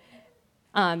many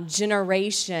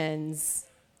generations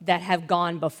that have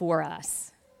gone before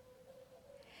us.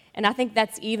 And I think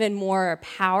that's even more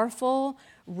powerful,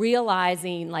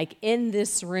 realizing like in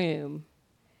this room,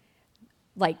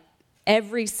 like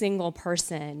every single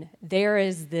person, there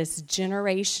is this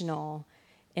generational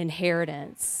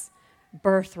inheritance,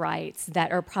 birthrights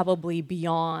that are probably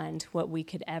beyond what we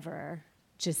could ever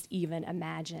just even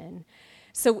imagine.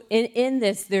 So in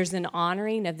this, there's an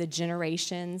honoring of the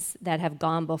generations that have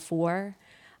gone before.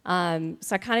 So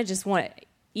I kind of just want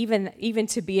even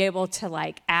to be able to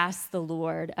like ask the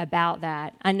Lord about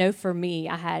that. I know for me,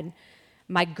 I had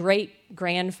my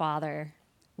great-grandfather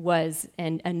was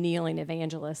a kneeling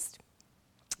evangelist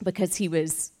because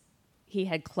he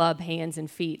had club hands and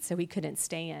feet, so he couldn't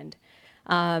stand.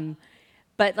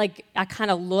 But like I kind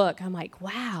of look, I'm like,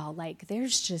 wow, like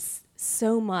there's just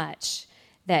so much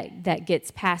that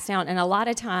gets passed down. And a lot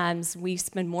of times we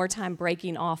spend more time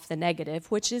breaking off the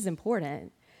negative, which is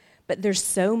important, but there's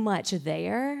so much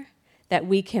there that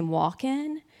we can walk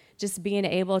in, just being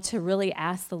able to really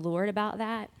ask the Lord about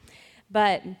that.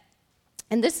 And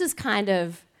this is kind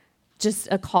of just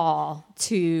a call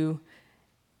to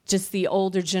just the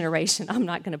older generation. I'm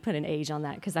not going to put an age on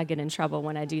that because I get in trouble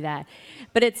when I do that.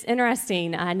 But it's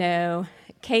interesting. I know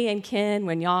Kay and Ken,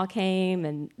 when y'all came,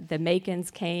 and the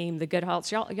Makins came, the Goodhalts,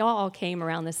 y'all all came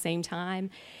around the same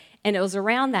time. And it was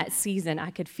around that season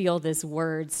I could feel this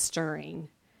word stirring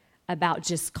about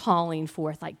just calling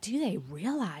forth, like, do they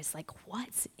realize, like,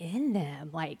 what's in them?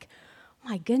 Like,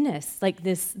 my goodness, like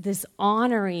this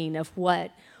honoring of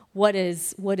what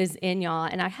is in y'all.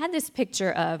 And I had this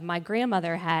picture of my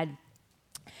grandmother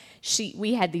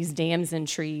we had these damson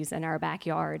trees in our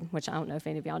backyard, which I don't know if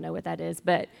any of y'all know what that is,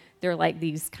 but they're like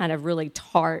these kind of really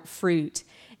tart fruit.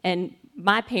 And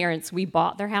my parents, we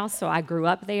bought their house, so I grew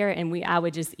up there, and I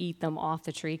would just eat them off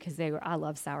the tree because I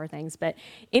love sour things. But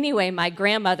anyway, my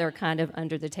grandmother kind of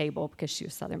under the table, because she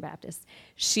was Southern Baptist,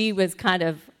 she was kind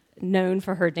of known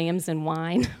for her damson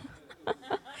wine.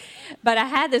 But I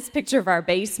had this picture of our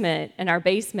basement, and our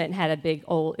basement had it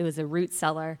was a root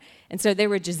cellar. And so there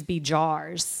would just be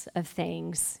jars of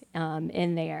things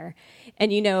in there.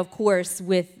 And, of course,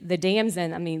 with the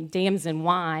damson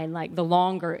wine, like the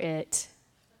longer it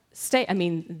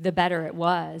the better it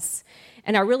was.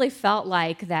 And I really felt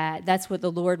like that's what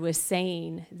the Lord was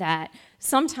saying, that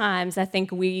sometimes I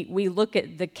think we look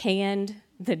at the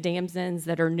damsons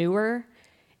that are newer,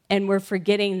 and we're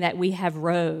forgetting that we have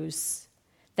rows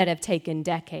that have taken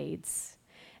decades.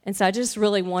 And so I just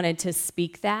really wanted to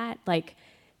speak that. Like,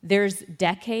 there's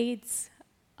decades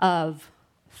of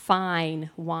fine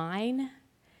wine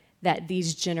that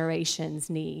these generations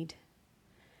need.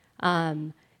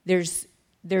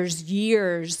 There's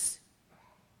years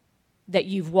that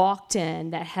you've walked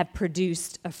in that have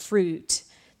produced a fruit,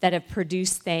 that have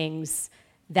produced things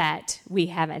that we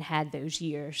haven't had those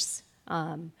years.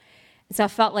 So I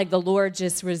felt like the Lord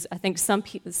just was, I think some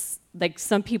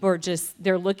people are just,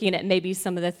 they're looking at maybe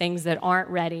some of the things that aren't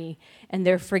ready, and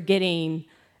they're forgetting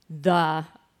the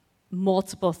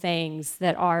multiple things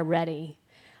that are ready.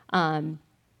 And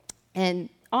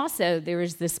also, there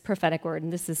was this prophetic word,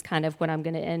 and this is kind of what I'm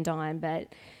going to end on,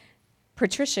 but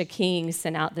Patricia King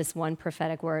sent out this one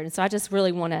prophetic word, and so I just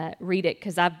really want to read it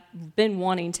because I've been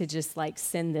wanting to just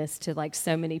send this to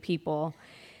so many people.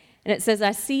 And it says,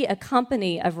 I see a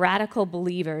company of radical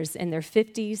believers in their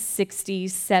 50s, 60s,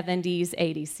 70s,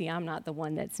 80s. See, I'm not the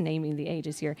one that's naming the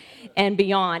ages here. And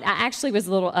beyond. I actually was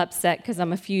a little upset because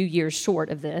I'm a few years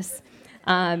short of this.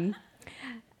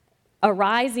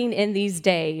 Arising in these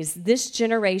days, this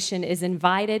generation is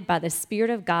invited by the Spirit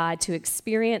of God to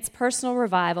experience personal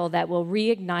revival that will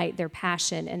reignite their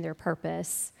passion and their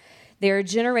purpose. They're a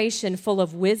generation full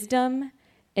of wisdom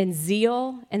and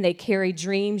zeal, and they carry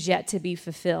dreams yet to be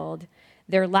fulfilled.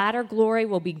 Their latter glory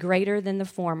will be greater than the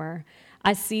former.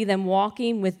 I see them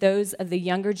walking with those of the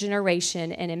younger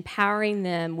generation and empowering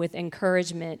them with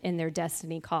encouragement in their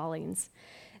destiny callings.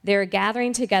 They are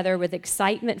gathering together with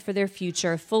excitement for their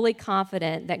future, fully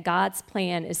confident that God's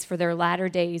plan is for their latter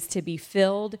days to be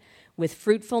filled with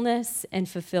fruitfulness and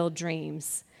fulfilled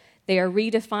dreams. They are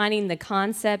redefining the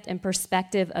concept and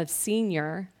perspective of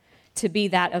senior to be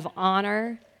that of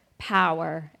honor,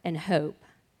 power, and hope.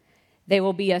 They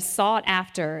will be a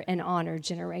sought-after and honored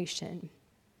generation.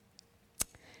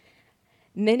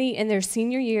 Many in their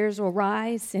senior years will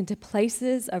rise into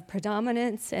places of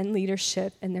predominance and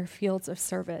leadership in their fields of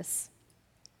service.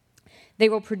 They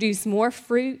will produce more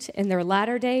fruit in their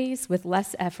latter days with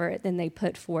less effort than they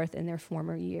put forth in their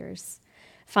former years.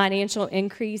 Financial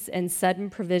increase and sudden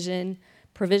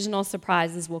provisional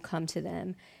surprises will come to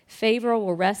them. Favor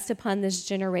will rest upon this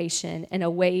generation, and a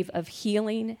wave of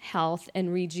healing, health,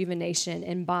 and rejuvenation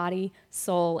in body,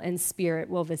 soul, and spirit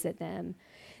will visit them.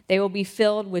 They will be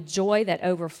filled with joy that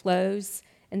overflows,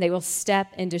 and they will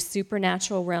step into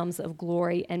supernatural realms of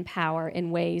glory and power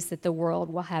in ways that the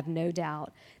world will have no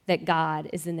doubt that God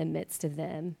is in the midst of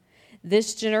them.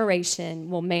 This generation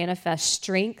will manifest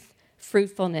strength,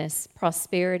 fruitfulness,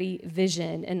 prosperity,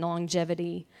 vision, and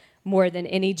longevity more than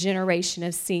any generation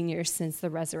of seniors since the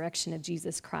resurrection of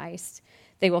Jesus Christ.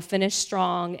 They will finish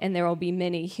strong, and there will be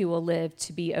many who will live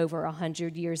to be over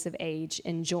 100 years of age,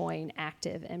 enjoying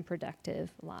active and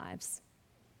productive lives.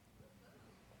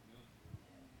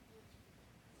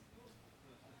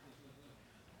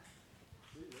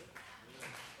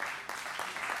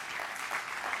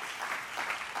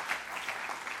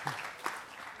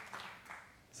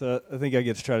 So I think I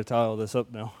get to try to tie all this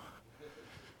up now.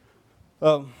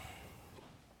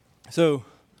 So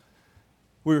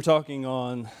we were talking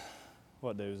on,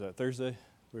 what day was that, Thursday?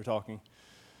 We were talking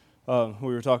about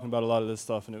a lot of this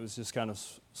stuff, and it was just kind of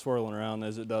swirling around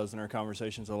as it does in our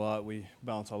conversations a lot. We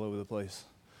bounce all over the place.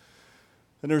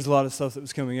 And there's a lot of stuff that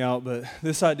was coming out, but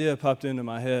this idea popped into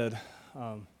my head.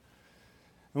 And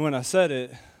when I said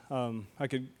it, I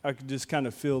could just kind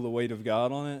of feel the weight of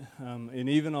God on it. And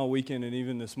even all weekend and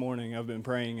even this morning, I've been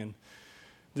praying and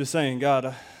just saying,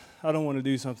 God, I don't want to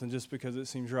do something just because it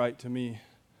seems right to me.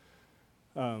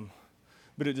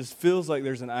 But it just feels like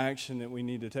there's an action that we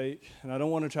need to take. And I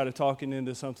don't want to try to talk it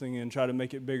into something and try to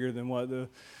make it bigger than what the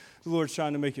Lord's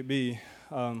trying to make it be.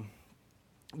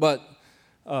 But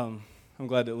I'm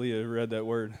glad that Leah read that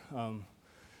word.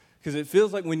 Because it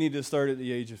feels like we need to start at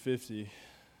the age of 50.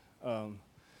 And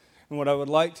And what I would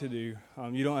like to do,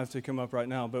 you don't have to come up right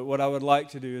now, but what I would like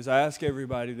to do is I ask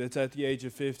everybody that's at the age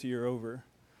of 50 or over,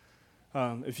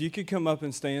 if you could come up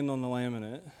and stand on the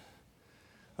laminate.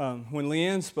 When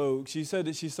Leanne spoke, she said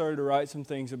that she started to write some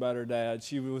things about her dad.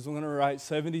 She was going to write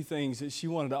 70 things that she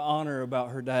wanted to honor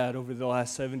about her dad over the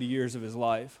last 70 years of his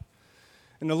life.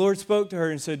 And the Lord spoke to her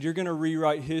and said, you're going to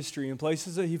rewrite history. In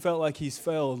places that he felt like he's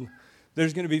failed,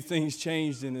 there's going to be things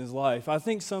changed in his life. I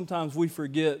think sometimes we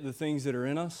forget the things that are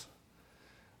in us.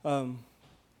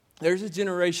 There's a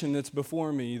generation that's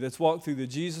before me that's walked through the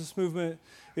Jesus movement.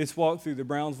 It's walked through the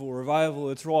Brownsville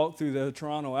revival. It's walked through the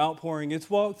Toronto outpouring. It's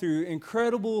walked through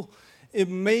incredible,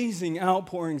 amazing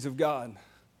outpourings of God.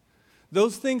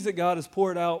 Those things that God has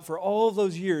poured out for all of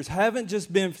those years haven't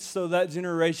just been so that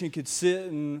generation could sit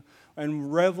and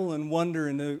revel and wonder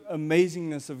in the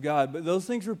amazingness of God, but those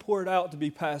things were poured out to be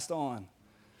passed on.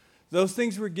 Those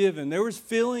things were given. There was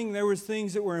filling, there was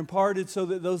things that were imparted so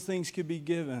that those things could be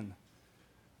given.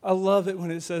 I love it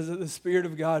when it says that the Spirit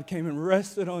of God came and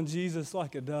rested on Jesus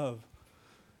like a dove.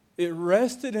 It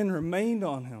rested and remained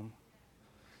on him.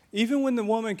 Even when the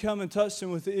woman come and touched him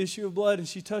with the issue of blood and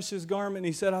she touched his garment and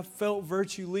he said, I felt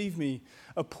virtue leave me,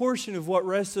 a portion of what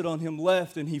rested on him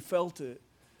left and he felt it.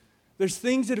 There's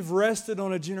things that have rested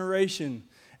on a generation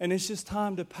and it's just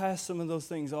time to pass some of those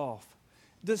things off.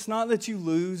 It's not that you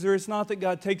lose, or it's not that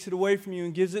God takes it away from you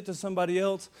and gives it to somebody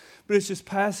else, but it's just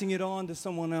passing it on to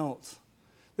someone else.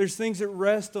 There's things that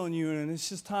rest on you, and it's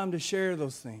just time to share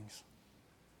those things.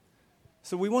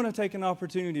 So we want to take an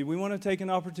opportunity. We want to take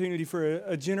an opportunity for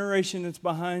a generation that's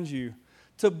behind you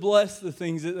to bless the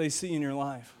things that they see in your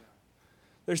life.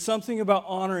 There's something about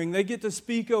honoring. They get to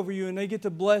speak over you, and they get to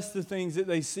bless the things that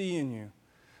they see in you.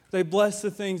 They bless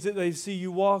the things that they see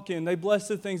you walk in. They bless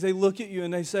the things they look at you,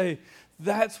 and they say,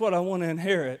 that's what I want to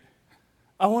inherit.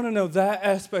 I want to know that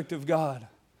aspect of God.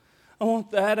 I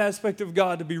want that aspect of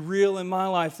God to be real in my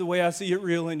life the way I see it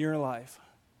real in your life.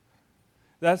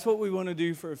 That's what we want to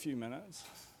do for a few minutes.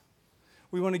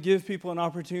 We want to give people an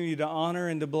opportunity to honor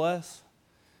and to bless.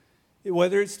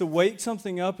 Whether it's to wake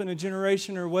something up in a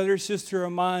generation or whether it's just to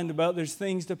remind about there's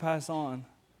things to pass on.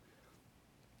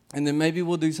 And then maybe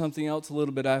we'll do something else a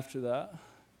little bit after that. A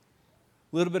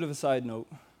little bit of a side note.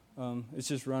 It's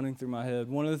just running through my head.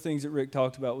 One of the things that Rick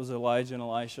talked about was Elijah and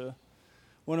Elisha.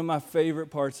 One of my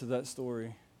favorite parts of that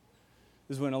story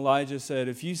is when Elijah said,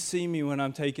 if you see me when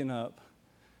I'm taken up,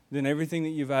 then everything that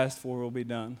you've asked for will be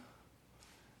done.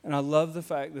 And I love the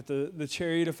fact that the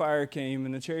chariot of fire came,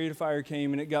 and the chariot of fire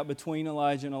came, and it got between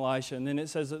Elijah and Elisha. And then it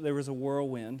says that there was a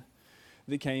whirlwind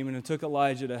that came, and it took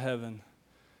Elijah to heaven.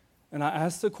 And I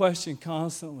asked the question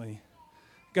constantly,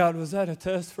 God, was that a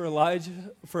test for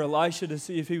Elisha to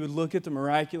see if he would look at the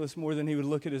miraculous more than he would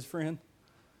look at his friend?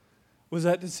 Was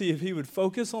that to see if he would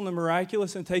focus on the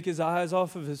miraculous and take his eyes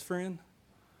off of his friend?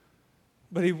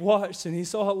 But he watched and he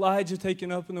saw Elijah taken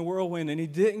up in the whirlwind, and he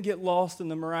didn't get lost in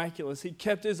the miraculous. He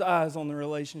kept his eyes on the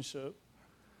relationship.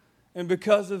 And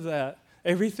because of that,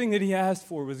 everything that he asked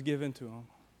for was given to him.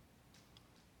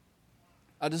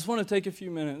 I just want to take a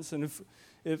few minutes, and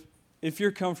if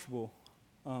you're comfortable,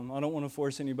 I don't want to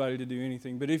force anybody to do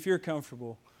anything, but if you're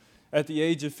comfortable, at the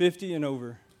age of 50 and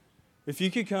over, if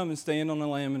you could come and stand on the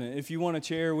laminate. If you want a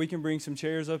chair, we can bring some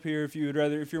chairs up here. If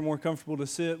you're more comfortable to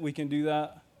sit, we can do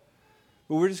that.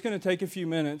 But we're just going to take a few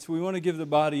minutes. We want to give the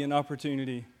body an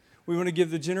opportunity. We want to give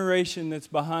the generation that's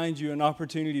behind you an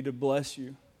opportunity to bless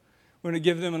you. We want to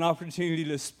give them an opportunity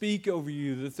to speak over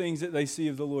you the things that they see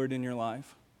of the Lord in your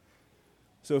life.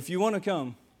 So if you want to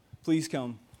come, please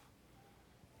come.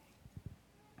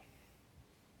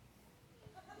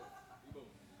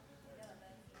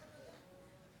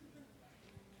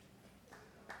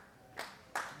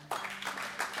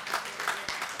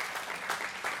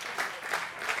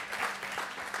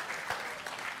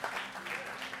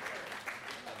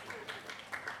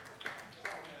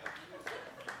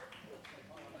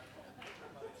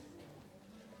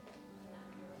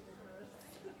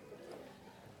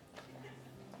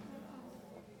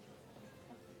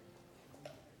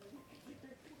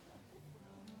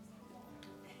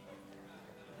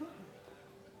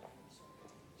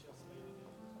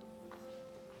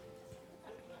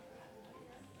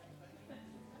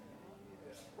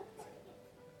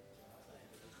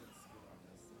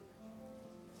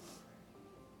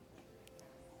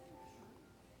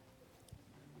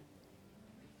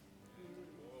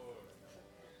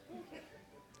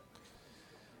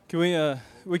 Can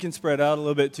we can spread out a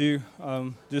little bit too,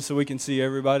 just so we can see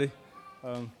everybody.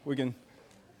 We can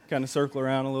kind of circle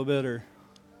around a little bit, or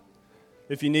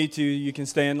if you need to, you can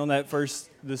stand on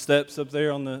the steps up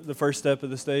there on the first step of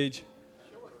the stage.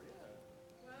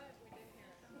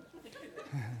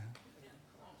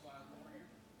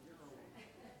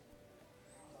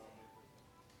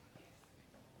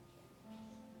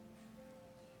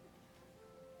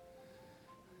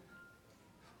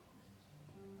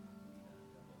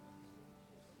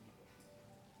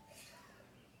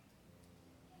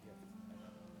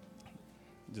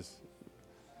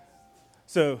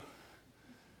 So,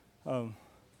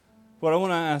 what I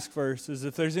want to ask first is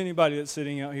if there's anybody that's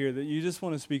sitting out here that you just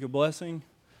want to speak a blessing,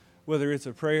 whether it's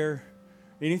a prayer,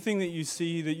 anything that you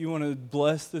see that you want to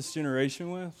bless this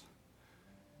generation with,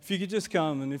 if you could just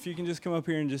come, and if you can just come up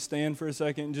here and just stand for a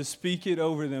second and just speak it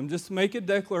over them. Just make a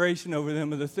declaration over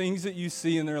them of the things that you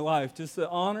see in their life. Just to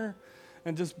honor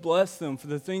and just bless them for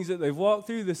the things that they've walked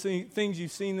through, the things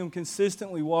you've seen them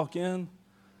consistently walk in.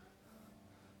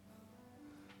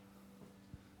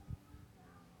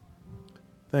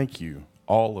 Thank you,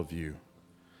 all of you,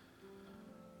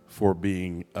 for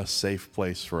being a safe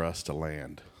place for us to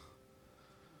land,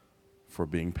 for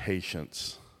being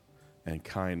patience and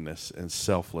kindness and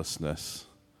selflessness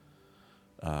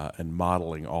and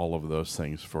modeling all of those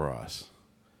things for us.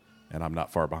 And I'm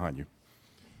not far behind you.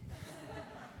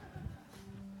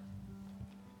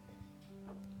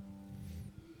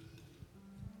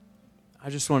 I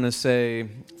just want to say,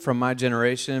 from my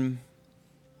generation,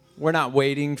 we're not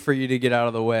waiting for you to get out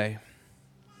of the way.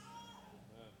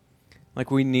 Like,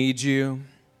 we need you.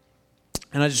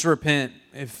 And I just repent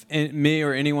if me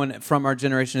or anyone from our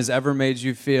generation has ever made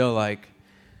you feel like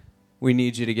we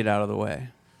need you to get out of the way.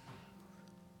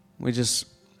 We just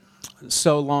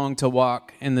so long to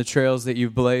walk in the trails that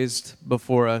you've blazed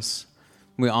before us.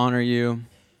 We honor you.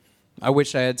 I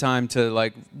wish I had time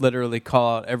to literally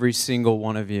call out every single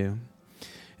one of you.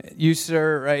 You,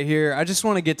 sir, right here, I just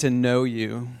want to get to know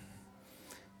you.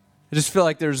 I just feel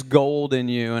like there's gold in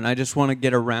you, and I just want to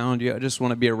get around you. I just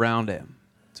want to be around it.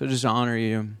 So just honor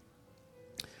you.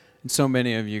 And so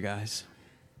many of you guys.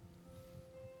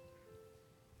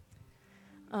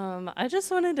 I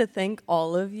just wanted to thank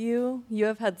all of you. You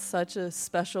have had such a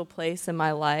special place in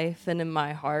my life and in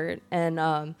my heart.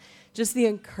 And just the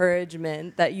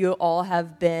encouragement that you all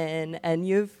have been, and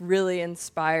you've really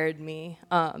inspired me.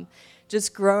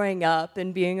 Just growing up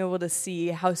and being able to see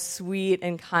how sweet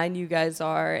and kind you guys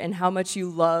are and how much you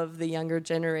love the younger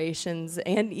generations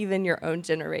and even your own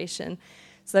generation.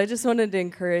 So I just wanted to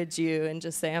encourage you and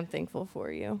just say I'm thankful for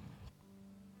you.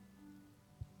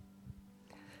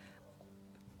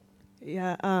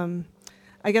 Yeah,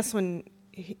 I guess when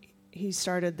he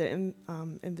started the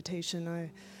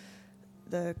invitation,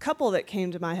 the couple that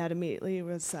came to my head immediately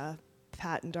was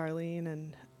Pat and Darlene,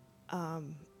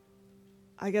 and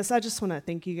I guess I just want to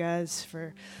thank you guys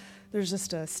for, there's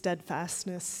just a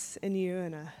steadfastness in you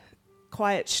and a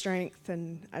quiet strength,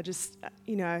 and I just,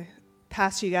 I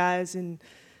pass you guys and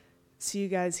see you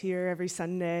guys here every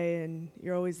Sunday, and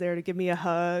you're always there to give me a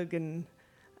hug, and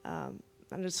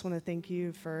I just want to thank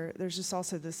you for, there's just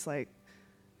also this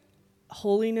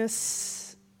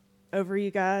holiness over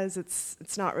you guys.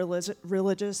 It's not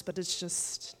religious, but it's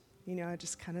just, I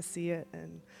just kind of see it,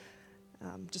 and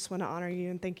just want to honor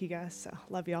you and thank you guys. So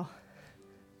love y'all.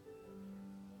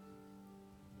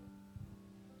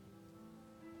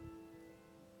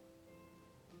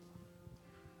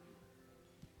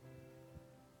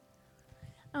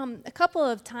 A couple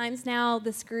of times now,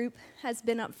 this group has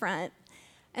been up front,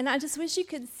 and I just wish you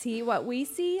could see what we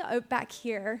see back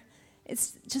here.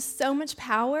 It's just so much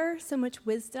power, so much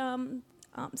wisdom.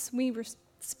 So we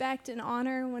respect and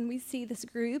honor when we see this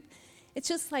group. It's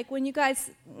just like when you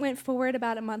guys went forward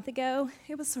about a month ago,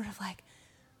 it was sort of like,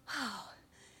 wow,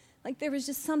 like there was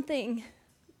just something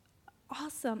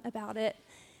awesome about it.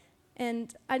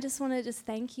 And I just want to just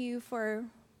thank you for,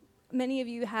 many of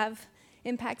you have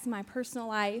impacts in my personal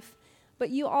life, but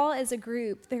you all as a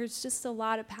group, there's just a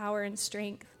lot of power and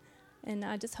strength. And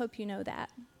I just hope you know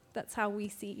that. That's how we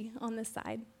see on this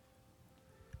side.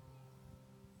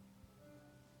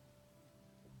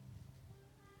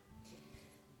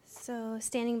 So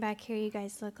standing back here, you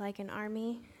guys look like an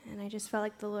army, and I just felt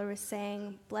like the Lord was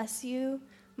saying, bless you,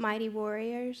 mighty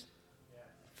warriors,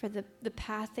 for the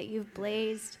path that you've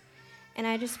blazed. And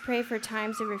I just pray for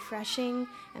times of refreshing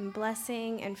and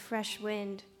blessing and fresh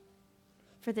wind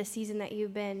for the season that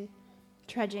you've been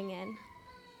trudging in.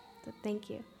 So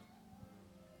thank you.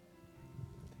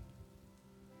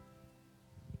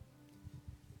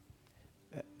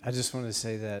 I just wanted to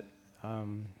say that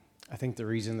I think the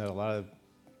reason that a lot of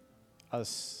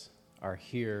us are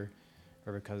here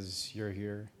are because you're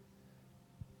here,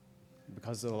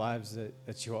 because of the lives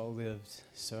that you all lived.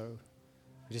 So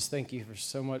I just thank you for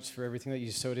so much for everything that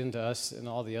you sowed into us and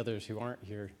all the others who aren't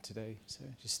here today. So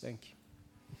just thank you.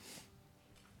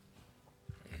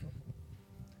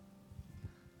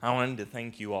 I wanted to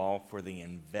thank you all for the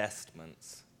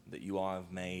investments that you all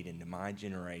have made into my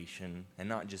generation, and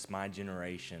not just my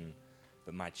generation,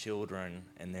 but my children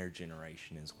and their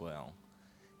generation as well.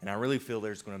 And I really feel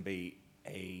there's going to be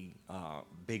a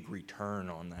big return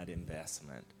on that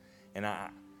investment. And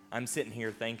I'm sitting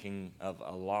here thinking of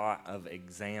a lot of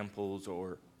examples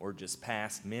or just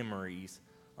past memories.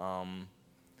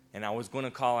 And I was going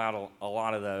to call out a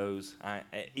lot of those.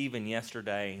 Even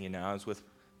yesterday, I was with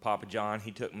Papa John.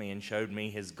 He took me and showed me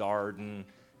his garden.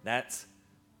 That's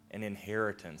an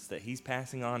inheritance that he's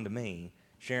passing on to me,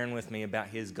 sharing with me about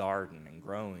his garden and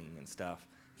growing and stuff,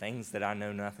 things that I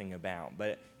know nothing about.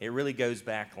 But it really goes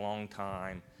back a long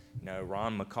time.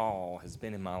 Ron McCall has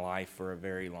been in my life for a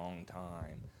very long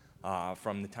time,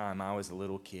 from the time I was a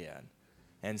little kid.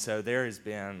 And so there has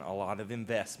been a lot of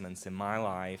investments in my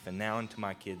life and now into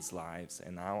my kids' lives.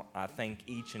 And I thank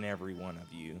each and every one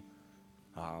of you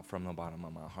from the bottom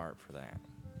of my heart for that.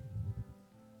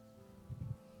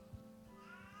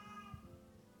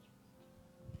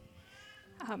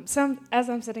 As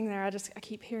I'm sitting there, I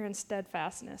keep hearing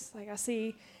steadfastness. Like I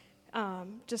see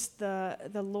just the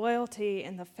loyalty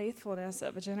and the faithfulness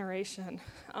of a generation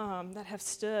that have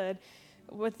stood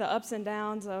with the ups and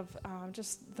downs of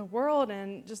just the world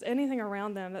and just anything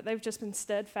around them, that they've just been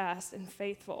steadfast and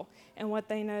faithful in what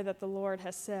they know that the Lord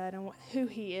has said and who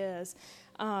He is.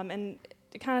 And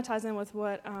it kind of ties in with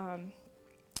what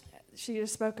she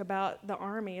just spoke about the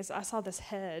army. Is I saw this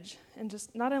hedge, and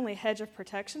just not only a hedge of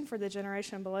protection for the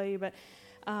generation below you, but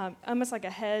almost like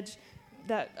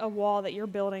a wall that you're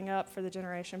building up for the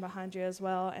generation behind you as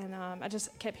well. And I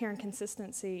just kept hearing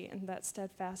consistency and that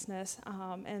steadfastness,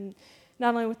 and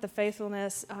not only with the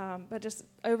faithfulness, but just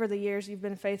over the years you've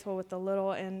been faithful with the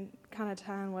little, and kind of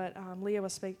tying what Leah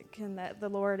was speaking, that the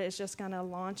Lord is just going to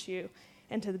launch you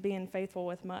into being faithful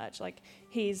with much. Like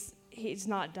He's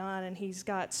not done, and He's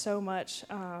got so much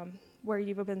where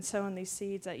you've been sowing these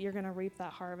seeds that you're going to reap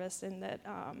that harvest, and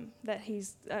that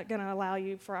He's going to allow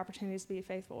you for opportunities to be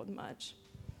faithful with much.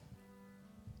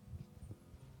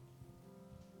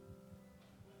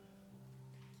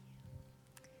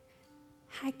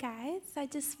 Hi guys, I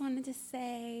just wanted to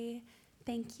say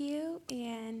thank you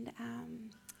and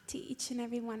to each and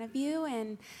every one of you.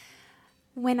 And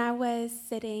when I was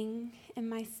sitting in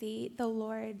my seat, the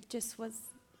Lord just was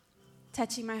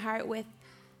touching my heart with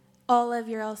all of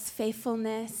your all's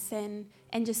faithfulness and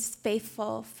just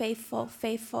faithful.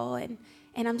 And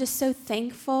I'm just so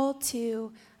thankful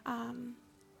to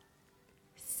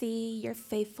see your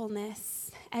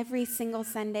faithfulness every single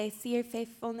Sunday, see your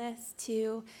faithfulness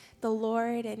to the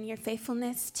Lord and your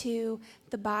faithfulness to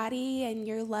the body and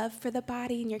your love for the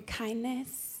body and your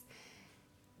kindness.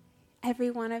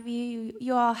 Every one of you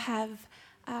all have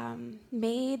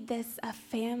made this a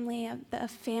family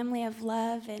of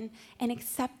love and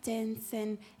acceptance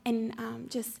and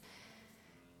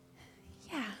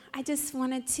I just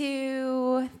wanted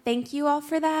to thank you all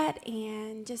for that,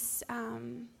 and just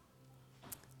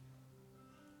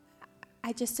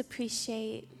I just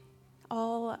appreciate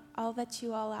all that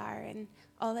you all are and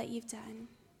all that you've done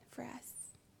for us.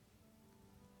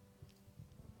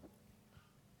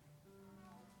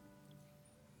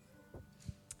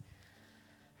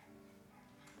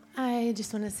 I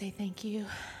just want to say thank you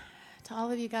to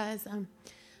all of you guys.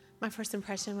 My first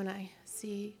impression when I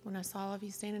saw all of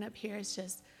you standing up here is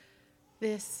just,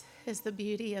 this is the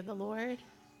beauty of the Lord.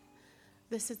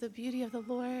 This is the beauty of the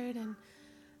Lord, and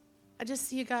I just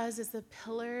see you guys as the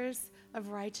pillars of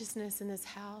righteousness in this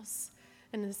house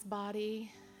and this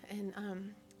body.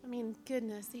 And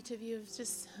goodness, each of you have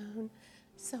just sown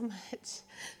so much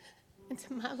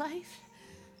into my life,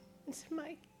 into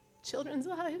my children's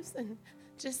lives, and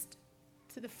just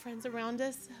to the friends around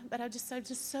us. But I'm just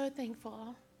so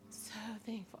thankful, so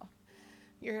thankful.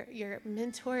 Your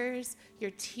mentors,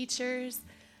 your teachers,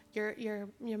 your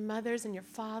mothers and your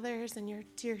fathers, and your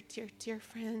dear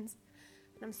friends.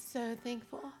 And I'm so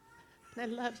thankful, and I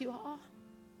love you all.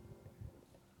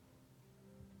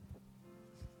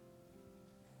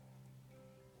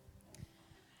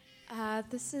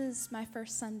 This is my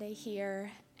first Sunday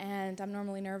here, and I'm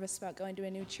normally nervous about going to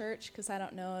a new church because I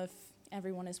don't know if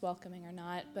everyone is welcoming or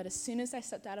not. But as soon as I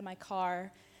stepped out of my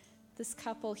car, this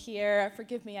couple here,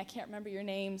 forgive me, I can't remember your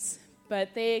names, but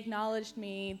they acknowledged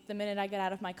me the minute I got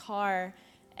out of my car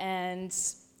and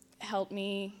helped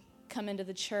me come into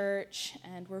the church,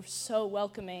 and were so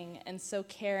welcoming and so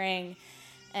caring.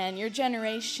 And your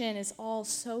generation is all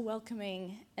so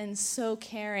welcoming and so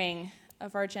caring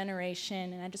of our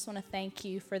generation, and I just want to thank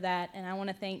you for that, and I want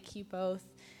to thank you both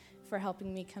for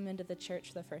helping me come into the church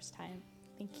for the first time.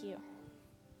 Thank you.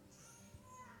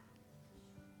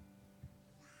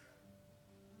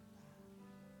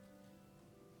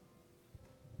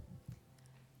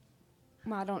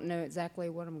 Well, I don't know exactly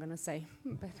what I'm going to say,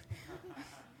 but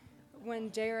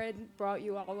when Jared brought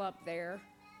you all up there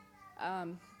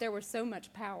was so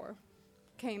much power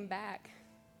came back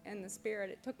in the spirit,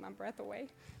 it took my breath away.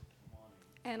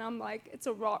 And I'm like, it's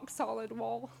a rock solid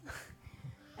wall.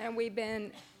 And we've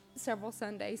been several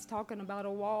Sundays talking about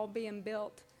a wall being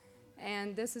built.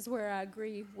 And this is where I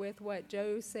agree with what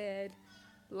Joe said.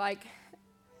 Like,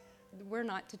 we're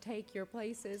not to take your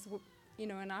places, you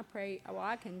know, and I pray, well,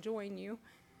 I can join you.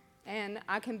 And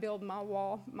I can build my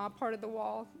wall, my part of the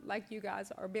wall, like you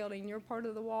guys are building your part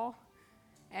of the wall.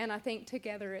 And I think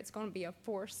together it's going to be a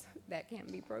force that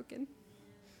can't be broken.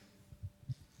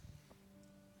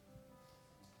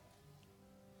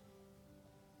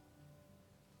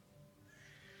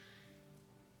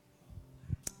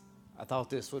 I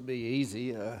thought this would be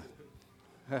easy.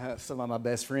 Some of my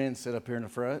best friends sit up here in the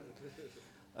front.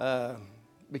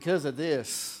 Because of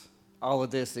this, all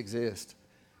of this exists.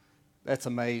 That's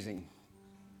amazing.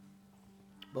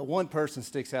 But one person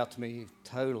sticks out to me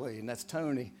totally, and that's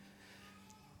Tony.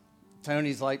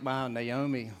 Tony's like my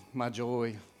Naomi, my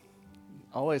joy.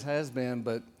 Always has been,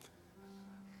 but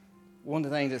one of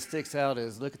the things that sticks out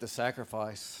is look at the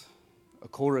sacrifice. A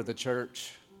quarter of the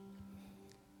church.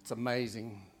 It's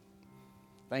amazing.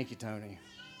 Thank you, Tony.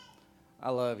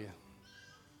 I love you.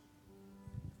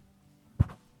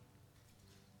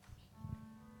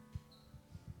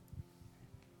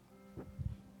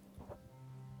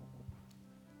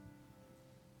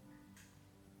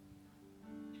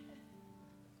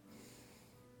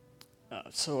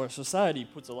 So our society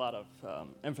puts a lot of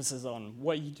emphasis on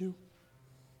what you do,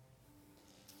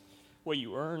 what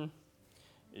you earn.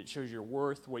 It shows your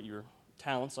worth, what your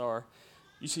talents are.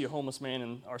 You see a homeless man,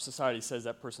 and our society says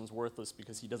that person's worthless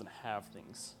because he doesn't have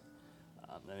things.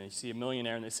 And you see a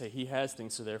millionaire, and they say he has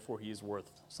things, so therefore he is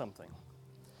worth something.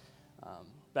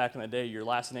 Back in the day, your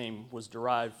last name was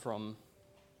derived from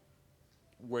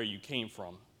where you came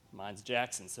from. Mine's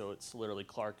Jackson, so it's literally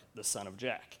Clark, the son of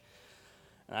Jack.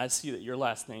 And I see that your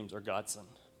last names are Godson,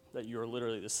 that you are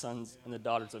literally the sons and the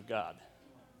daughters of God.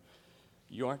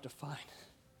 You aren't defined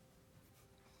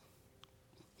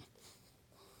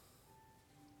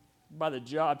by the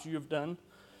jobs you have done,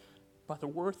 by the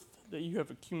worth that you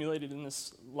have accumulated in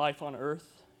this life on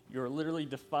earth. You are literally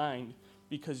defined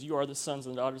because you are the sons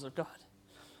and daughters of God.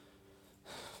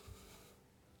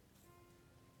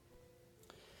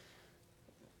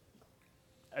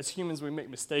 As humans, we make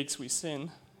mistakes, we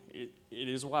sin. It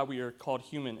is why we are called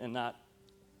human and not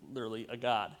literally a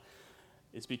God.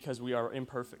 It's because we are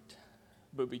imperfect.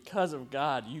 But because of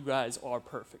God, you guys are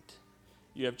perfect.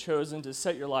 You have chosen to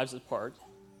set your lives apart,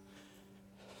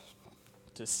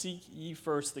 to seek ye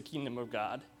first the kingdom of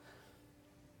God.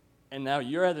 And now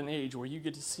you're at an age where you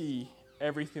get to see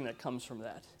everything that comes from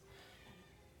that.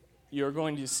 You're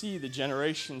going to see the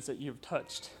generations that you've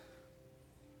touched.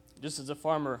 Just as a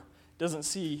farmer doesn't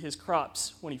see his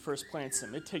crops when he first plants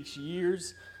them. It takes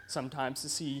years sometimes to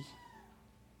see,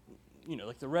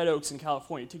 like the red oaks in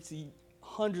California. It takes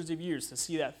hundreds of years to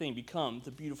see that thing become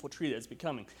the beautiful tree that it's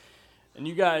becoming. And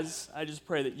you guys, I just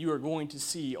pray that you are going to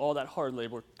see all that hard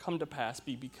labor come to pass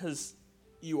because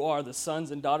you are the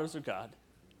sons and daughters of God,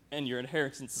 and your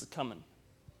inheritance is coming.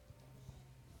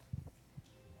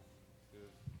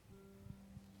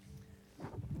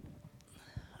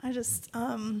 I just,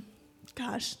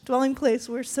 Dwelling Place,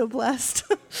 we're so blessed,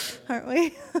 aren't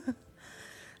we?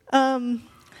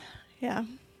 Yeah,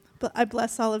 but I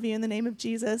bless all of you in the name of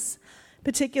Jesus.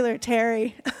 Particular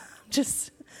Terry,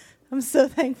 I'm so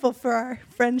thankful for our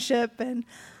friendship, and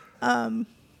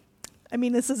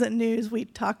this isn't news. We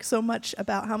talk so much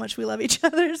about how much we love each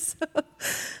other,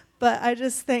 but I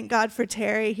just thank God for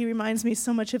Terry. He reminds me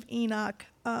so much of Enoch,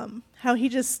 how he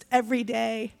just every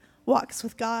day walks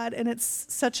with God, and it's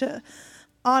such a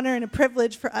honor and a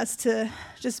privilege for us to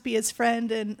just be his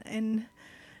friend, and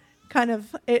kind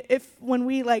of when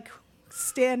we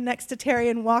stand next to Terry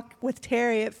and walk with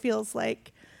Terry, it feels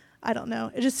like, I don't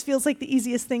know, it just feels like the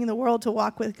easiest thing in the world to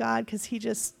walk with God, because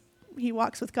he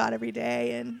walks with God every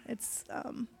day, and it's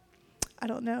I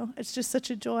don't know, it's just such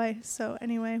a joy. So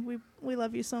anyway, we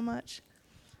love you so much.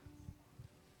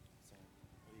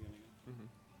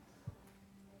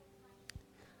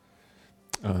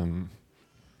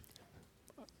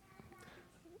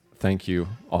 Thank you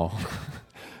all.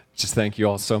 Just thank you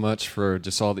all so much for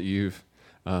just all that you've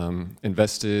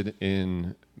invested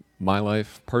in my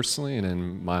life personally and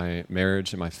in my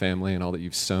marriage and my family and all that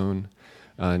you've sown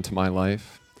into my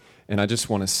life. And I just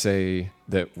want to say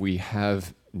that we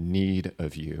have need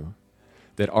of you,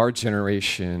 that our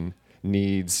generation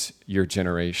needs your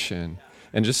generation.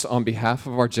 And just on behalf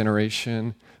of our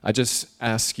generation, I just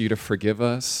ask you to forgive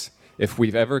us if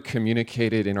we've ever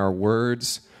communicated in our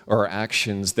words or our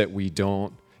actions that we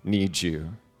don't need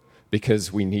you,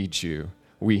 because we need you.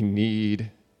 We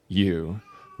need you.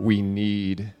 We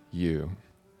need you.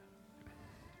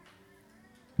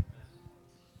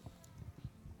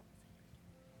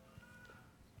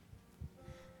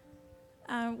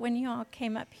 when you all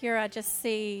came up here, I just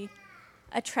see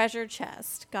a treasure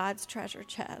chest, God's treasure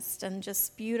chest, and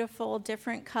just beautiful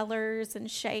different colors and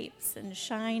shapes and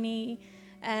shiny.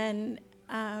 And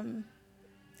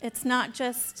it's not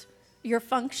just your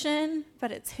function,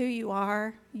 but it's who you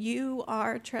are. You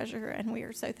are treasure, and we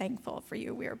are so thankful for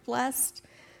you. We are blessed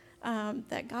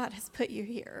that God has put you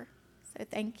here. So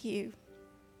thank you.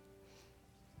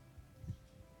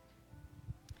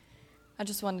 I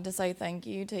just wanted to say thank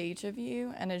you to each of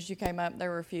you. And as you came up,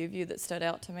 there were a few of you that stood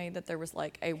out to me that there was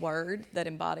like a word that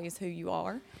embodies who you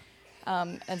are.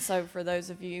 And so for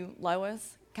those of you,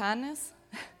 Lois, kindness,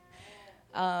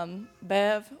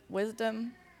 Bev,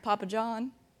 wisdom, Papa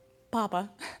John, Papa,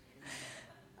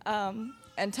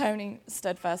 and Tony,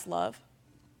 steadfast love.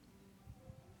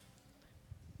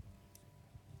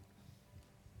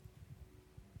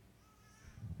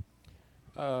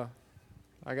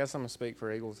 I guess I'm going to speak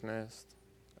for Eagle's Nest.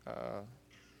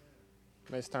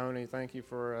 Miss Tony, thank you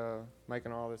for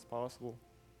making all this possible.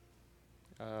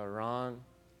 Ron,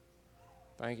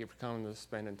 thank you for coming to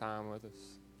spending time with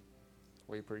us.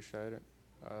 We appreciate it.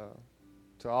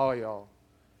 To all y'all,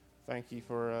 thank you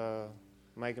for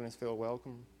making us feel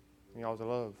welcome and y'all's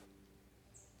love.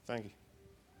 Thank you.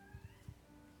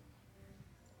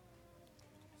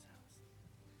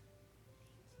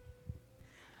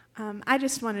 I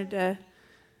just wanted to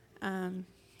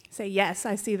say, yes,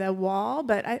 I see the wall,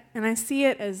 but I see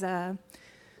it as a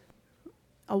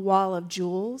wall of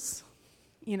jewels.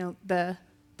 You know, the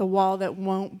wall that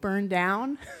won't burn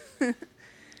down.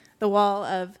 The wall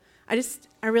of,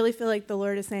 I really feel like the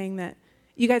Lord is saying that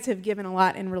you guys have given a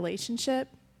lot in relationship,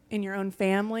 in your own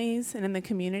families, and in the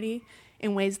community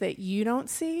in ways that you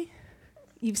don't see.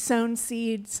 You've sown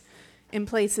seeds in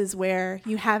places where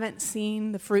you haven't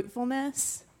seen the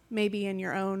fruitfulness, maybe in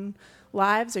your own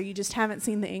lives, or you just haven't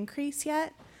seen the increase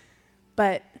yet.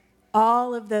 But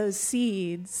all of those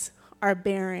seeds are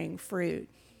bearing fruit,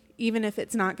 even if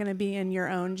it's not going to be in your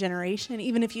own generation,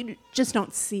 even if you just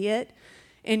don't see it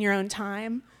in your own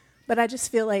time. But I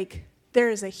just feel like there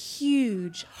is a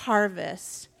huge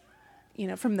harvest, you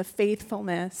know, from the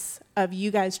faithfulness of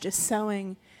you guys just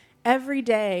sowing every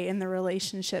day in the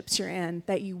relationships you're in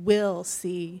that you will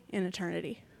see in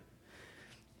eternity.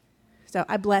 So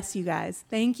I bless you guys.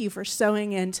 Thank you for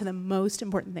sowing into the most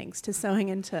important things, to sowing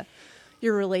into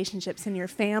your relationships in your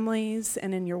families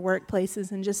and in your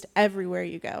workplaces and just everywhere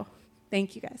you go.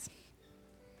 Thank you guys.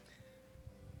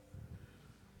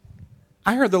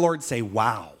 I heard the Lord say,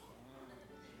 wow.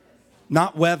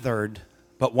 Not weathered,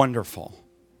 but wonderful.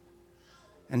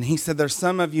 And he said, there's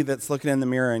some of you that's looking in the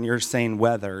mirror and you're saying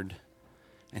weathered.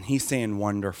 And he's saying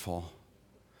wonderful.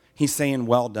 He's saying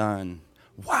well done.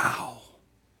 Wow.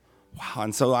 Wow.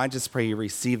 And so I just pray you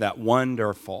receive that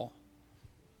wonderful.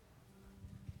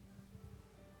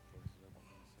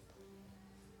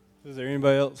 Is there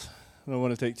anybody else? I don't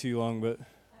want to take too long, but...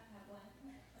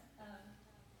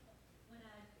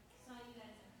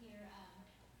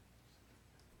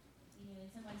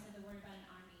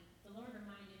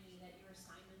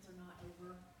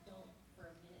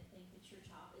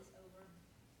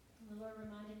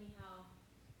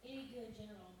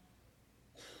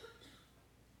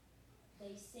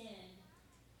 they send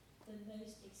the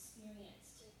most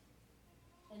experienced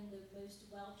and the most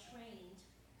well-trained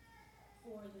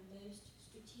for the most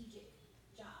strategic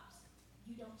jobs.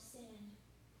 You don't send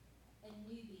a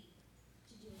newbie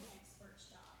to do an expert's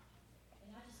job.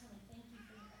 And I just want to thank you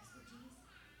for your expertise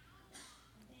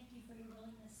and thank you for your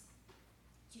willingness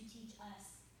to teach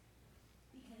us,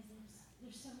 because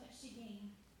there's so much to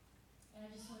gain. And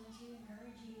I just wanted to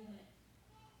encourage you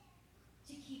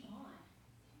to keep on,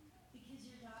 because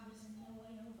your job is in no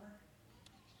way over,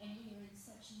 and we are in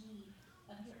such need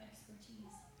of your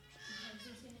expertise, because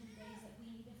there's going to be days that we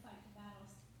need to fight the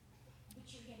battles, but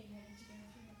you're getting ready to go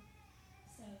through them.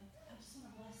 So I just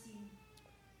want to bless you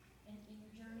in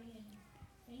your journey, and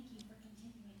thank you for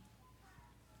continuing.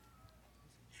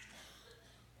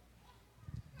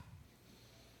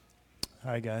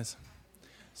 Hi, guys.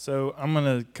 So I'm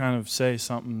going to kind of say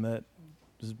something that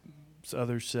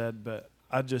others said, but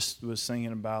I just was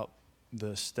thinking about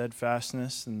the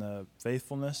steadfastness and the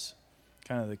faithfulness,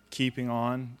 kind of the keeping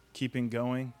on, keeping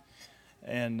going.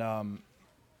 And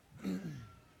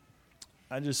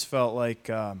I just felt like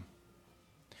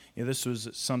this was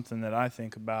something that I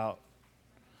think about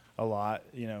a lot,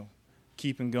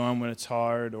 keeping going when it's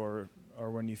hard or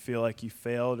when you feel like you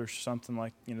failed or something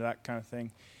like, that kind of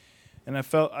thing. And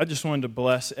I just wanted to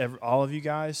bless all of you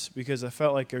guys, because I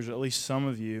felt like there's at least some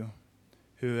of you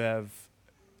who have,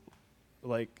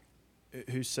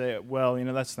 who say, well,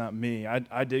 that's not me.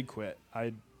 I did quit.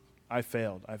 I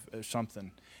failed.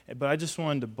 Something. But I just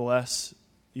wanted to bless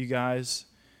you guys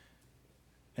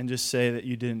and just say that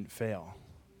you didn't fail,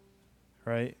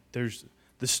 right?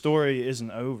 The story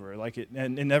isn't over.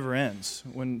 And it never ends.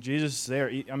 When Jesus is there,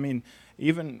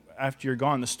 even after you're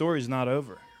gone, the story's not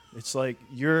over. It's like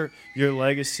your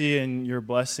legacy and your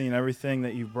blessing and everything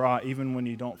that you've brought, even when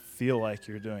you don't feel like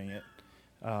you're doing it,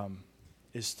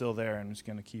 is still there and it's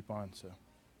going to keep on. So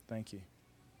thank you.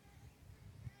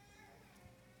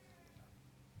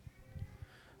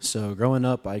 So growing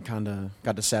up, I kind of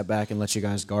got to sat back and let you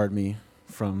guys guard me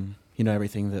from,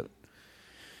 everything that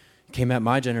came at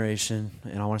my generation.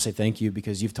 And I want to say thank you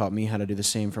because you've taught me how to do the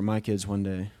same for my kids one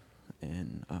day.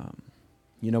 And,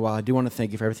 while I do want to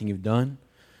thank you for everything you've done,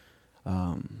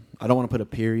 I don't want to put a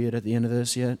period at the end of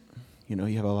this yet. You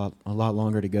have a lot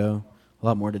longer to go, a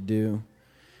lot more to do.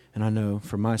 And I know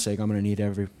for my sake, I'm going to need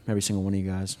every single one of you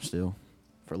guys still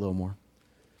for a little more.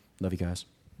 Love you guys.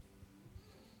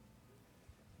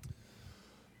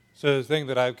 So the thing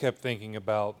that I've kept thinking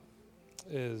about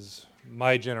is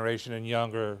my generation and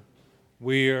younger.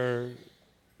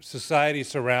 Society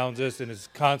surrounds us and is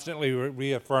constantly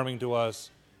reaffirming to us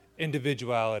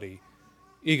individuality,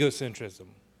 egocentrism.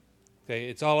 Okay,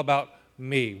 it's all about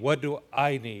me. What do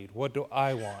I need? What do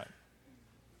I want?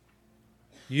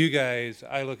 You guys,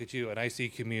 I look at you and I see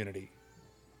community.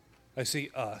 I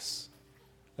see us.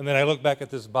 And then I look back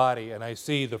at this body and I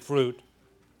see the fruit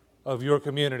of your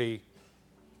community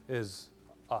is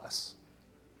us.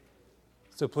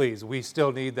 So please, we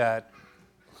still need that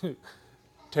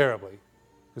terribly,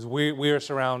 because we are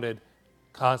surrounded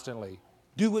constantly.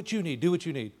 Do what you need. Do what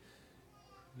you need.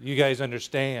 You guys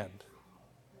understand.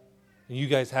 And you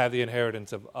guys have the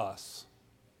inheritance of us.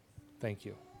 Thank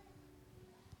you.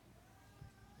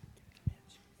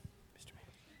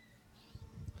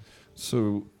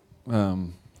 So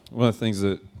one of the things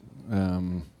that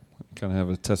kind of have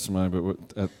a testimony, but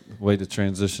a way to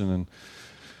transition,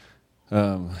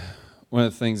 and one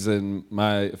of the things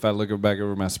if I look back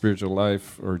over my spiritual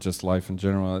life or just life in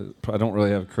general, I don't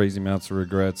really have crazy amounts of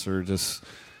regrets or just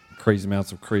crazy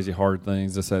amounts of crazy hard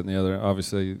things, this, that, and the other.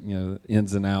 Obviously,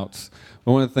 ins and outs.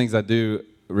 But one of the things I do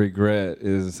regret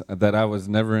is that I was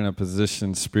never in a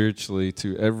position spiritually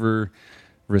to ever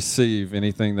receive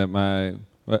anything that I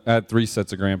had 3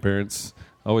 sets of grandparents.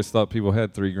 I always thought people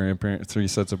had 3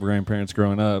 sets of grandparents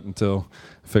growing up until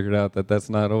I figured out that that's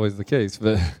not always the case.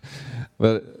 But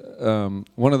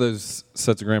one of those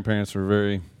sets of grandparents were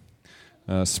very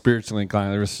spiritually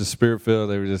inclined. They were just spirit-filled.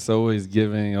 They were just always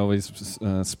giving, always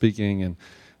speaking. And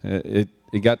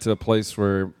it got to a place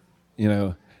where,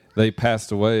 they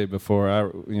passed away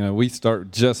before we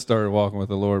just started walking with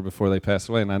the Lord before they passed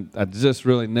away. And I just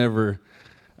really never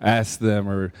asked them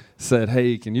or said,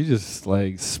 hey, can you just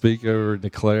speak over,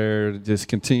 declare, just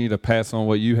continue to pass on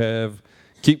what you have,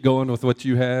 keep going with what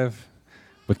you have,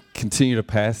 but continue to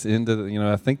pass into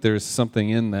I think there's something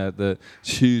in that's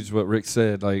huge what Rick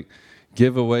said,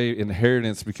 give away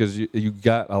inheritance because you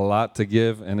got a lot to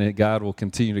give, and God will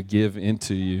continue to give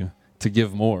into you to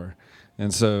give more.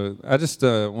 And so I just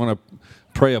want to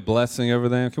pray a blessing over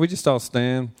them. Can we just all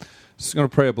stand? Just going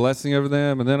to pray a blessing over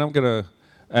them, and then I'm going to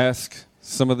ask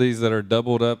some of these that are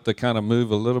doubled up to kind of move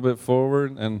a little bit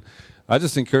forward. And I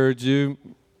just encourage you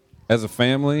as a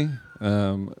family,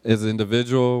 as an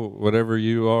individual, whatever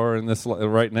you are in this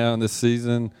right now in this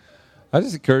season, I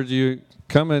just encourage you,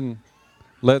 come and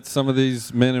let some of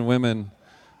these men and women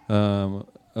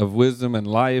of wisdom and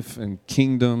life and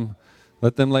kingdom,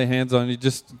 let them lay hands on you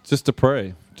just to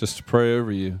pray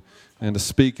over you and to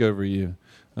speak over you.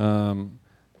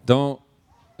 Don't,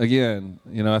 again,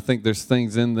 I think there's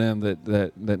things in them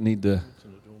that need to,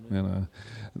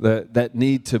 that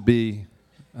need to be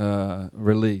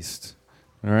released.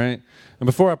 All right? And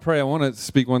before I pray, I want to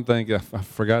speak one thing. I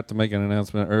forgot to make an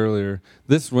announcement earlier.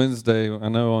 This Wednesday, I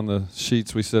know on the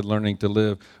sheets we said Learning to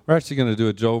Live. We're actually going to do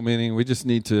a Joel meeting. We just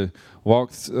need to walk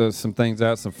some things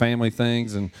out, some family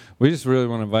things. And we just really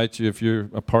want to invite you, if you're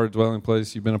a part of Dwelling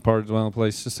Place, you've been a part of Dwelling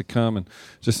Place, just to come and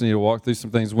just need to walk through some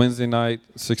things. Wednesday night,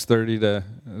 6:30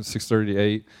 to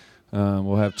 8.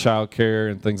 We'll have child care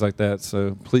and things like that.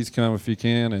 So please come if you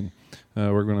can. And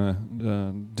we're going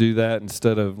to do that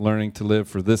instead of Learning to Live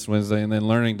for this Wednesday, and then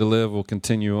Learning to Live will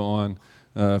continue on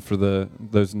for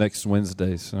those next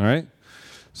Wednesdays. All right?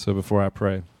 So before I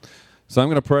pray. So I'm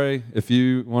going to pray. If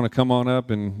you want to come on up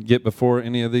and get before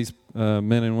any of these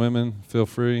men and women, feel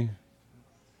free.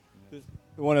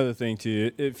 One other thing,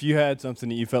 too. If you had something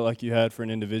that you felt like you had for an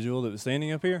individual that was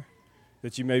standing up here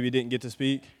that you maybe didn't get to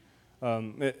speak,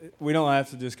 we don't have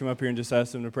to just come up here and just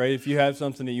ask them to pray. If you have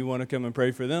something that you want to come and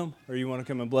pray for them, or you want to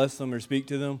come and bless them or speak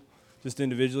to them just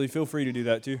individually, feel free to do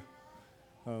that too.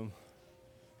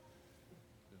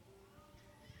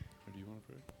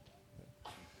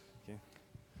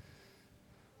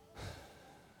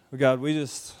 God,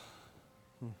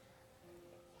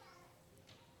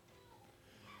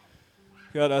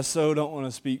 God, I so don't want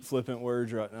to speak flippant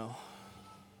words right now.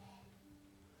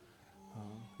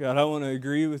 God, I want to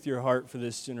agree with your heart for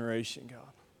this generation,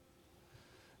 God.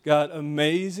 God,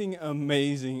 amazing,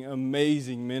 amazing,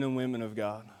 amazing men and women of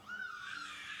God.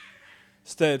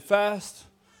 Steadfast,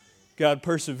 God,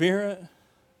 perseverant,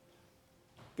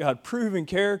 God, proven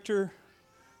character.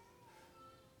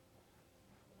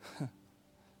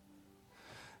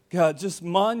 God, just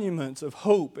monuments of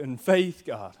hope and faith,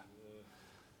 God.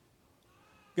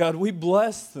 God, we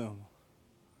bless them.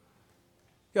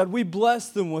 God, we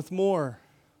bless them with more.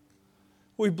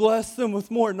 We bless them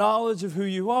with more knowledge of who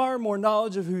you are, more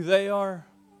knowledge of who they are.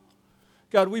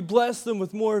 God, we bless them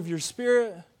with more of your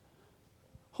Spirit.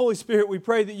 Holy Spirit, we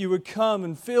pray that you would come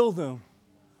and fill them.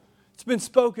 It's been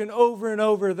spoken over and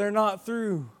over. They're not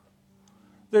through.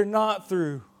 They're not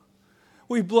through.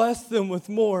 We bless them with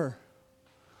more.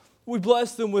 We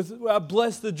bless them with, I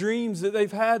bless the dreams that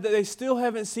they've had that they still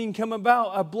haven't seen come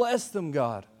about. I bless them,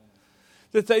 God,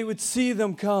 that they would see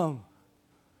them come.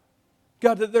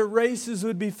 God, that their races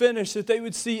would be finished, that they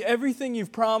would see everything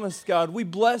you've promised, God. We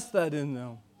bless that in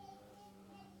them.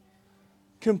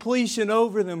 Completion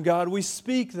over them, God. We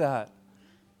speak that.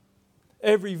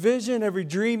 Every vision, every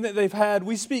dream that they've had,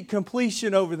 we speak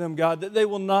completion over them, God, that they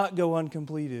will not go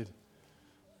uncompleted.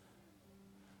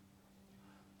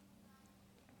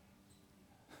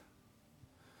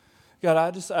 God,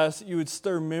 I just ask that you would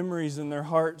stir memories in their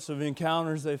hearts of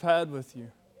encounters they've had with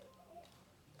you.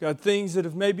 God, things that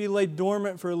have maybe laid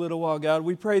dormant for a little while, God,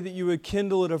 we pray that you would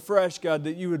kindle it afresh, God,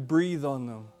 that you would breathe on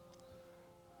them.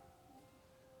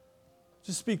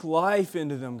 Just speak life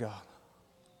into them, God.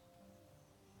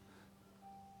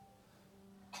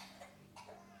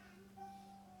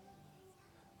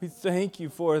 We thank you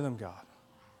for them, God.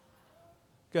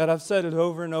 God, I've said it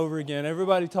over and over again.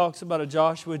 Everybody talks about a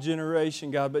Joshua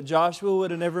generation, God, but Joshua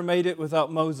would have never made it without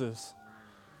Moses.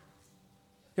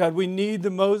 God, we need the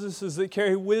Moseses that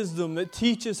carry wisdom, that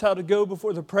teach us how to go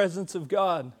before the presence of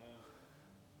God,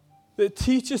 that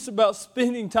teach us about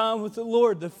spending time with the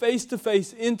Lord, the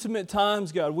face-to-face, intimate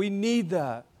times, God. We need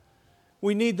that.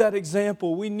 We need that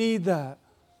example. We need that.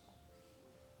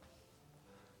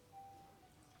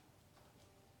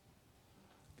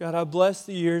 God, I bless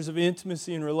the years of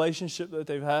intimacy and relationship that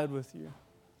they've had with you.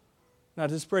 And I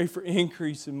just pray for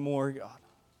increase and more, God.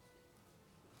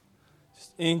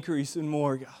 Just increase and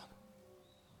more, God.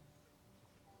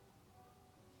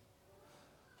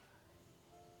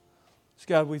 Just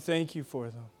God, we thank you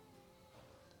for them.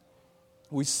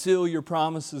 We seal your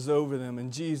promises over them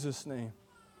in Jesus' name.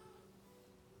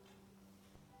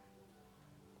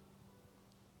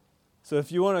 So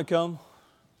if you want to come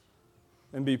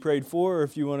and be prayed for, or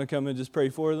if you want to come and just pray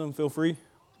for them, feel free.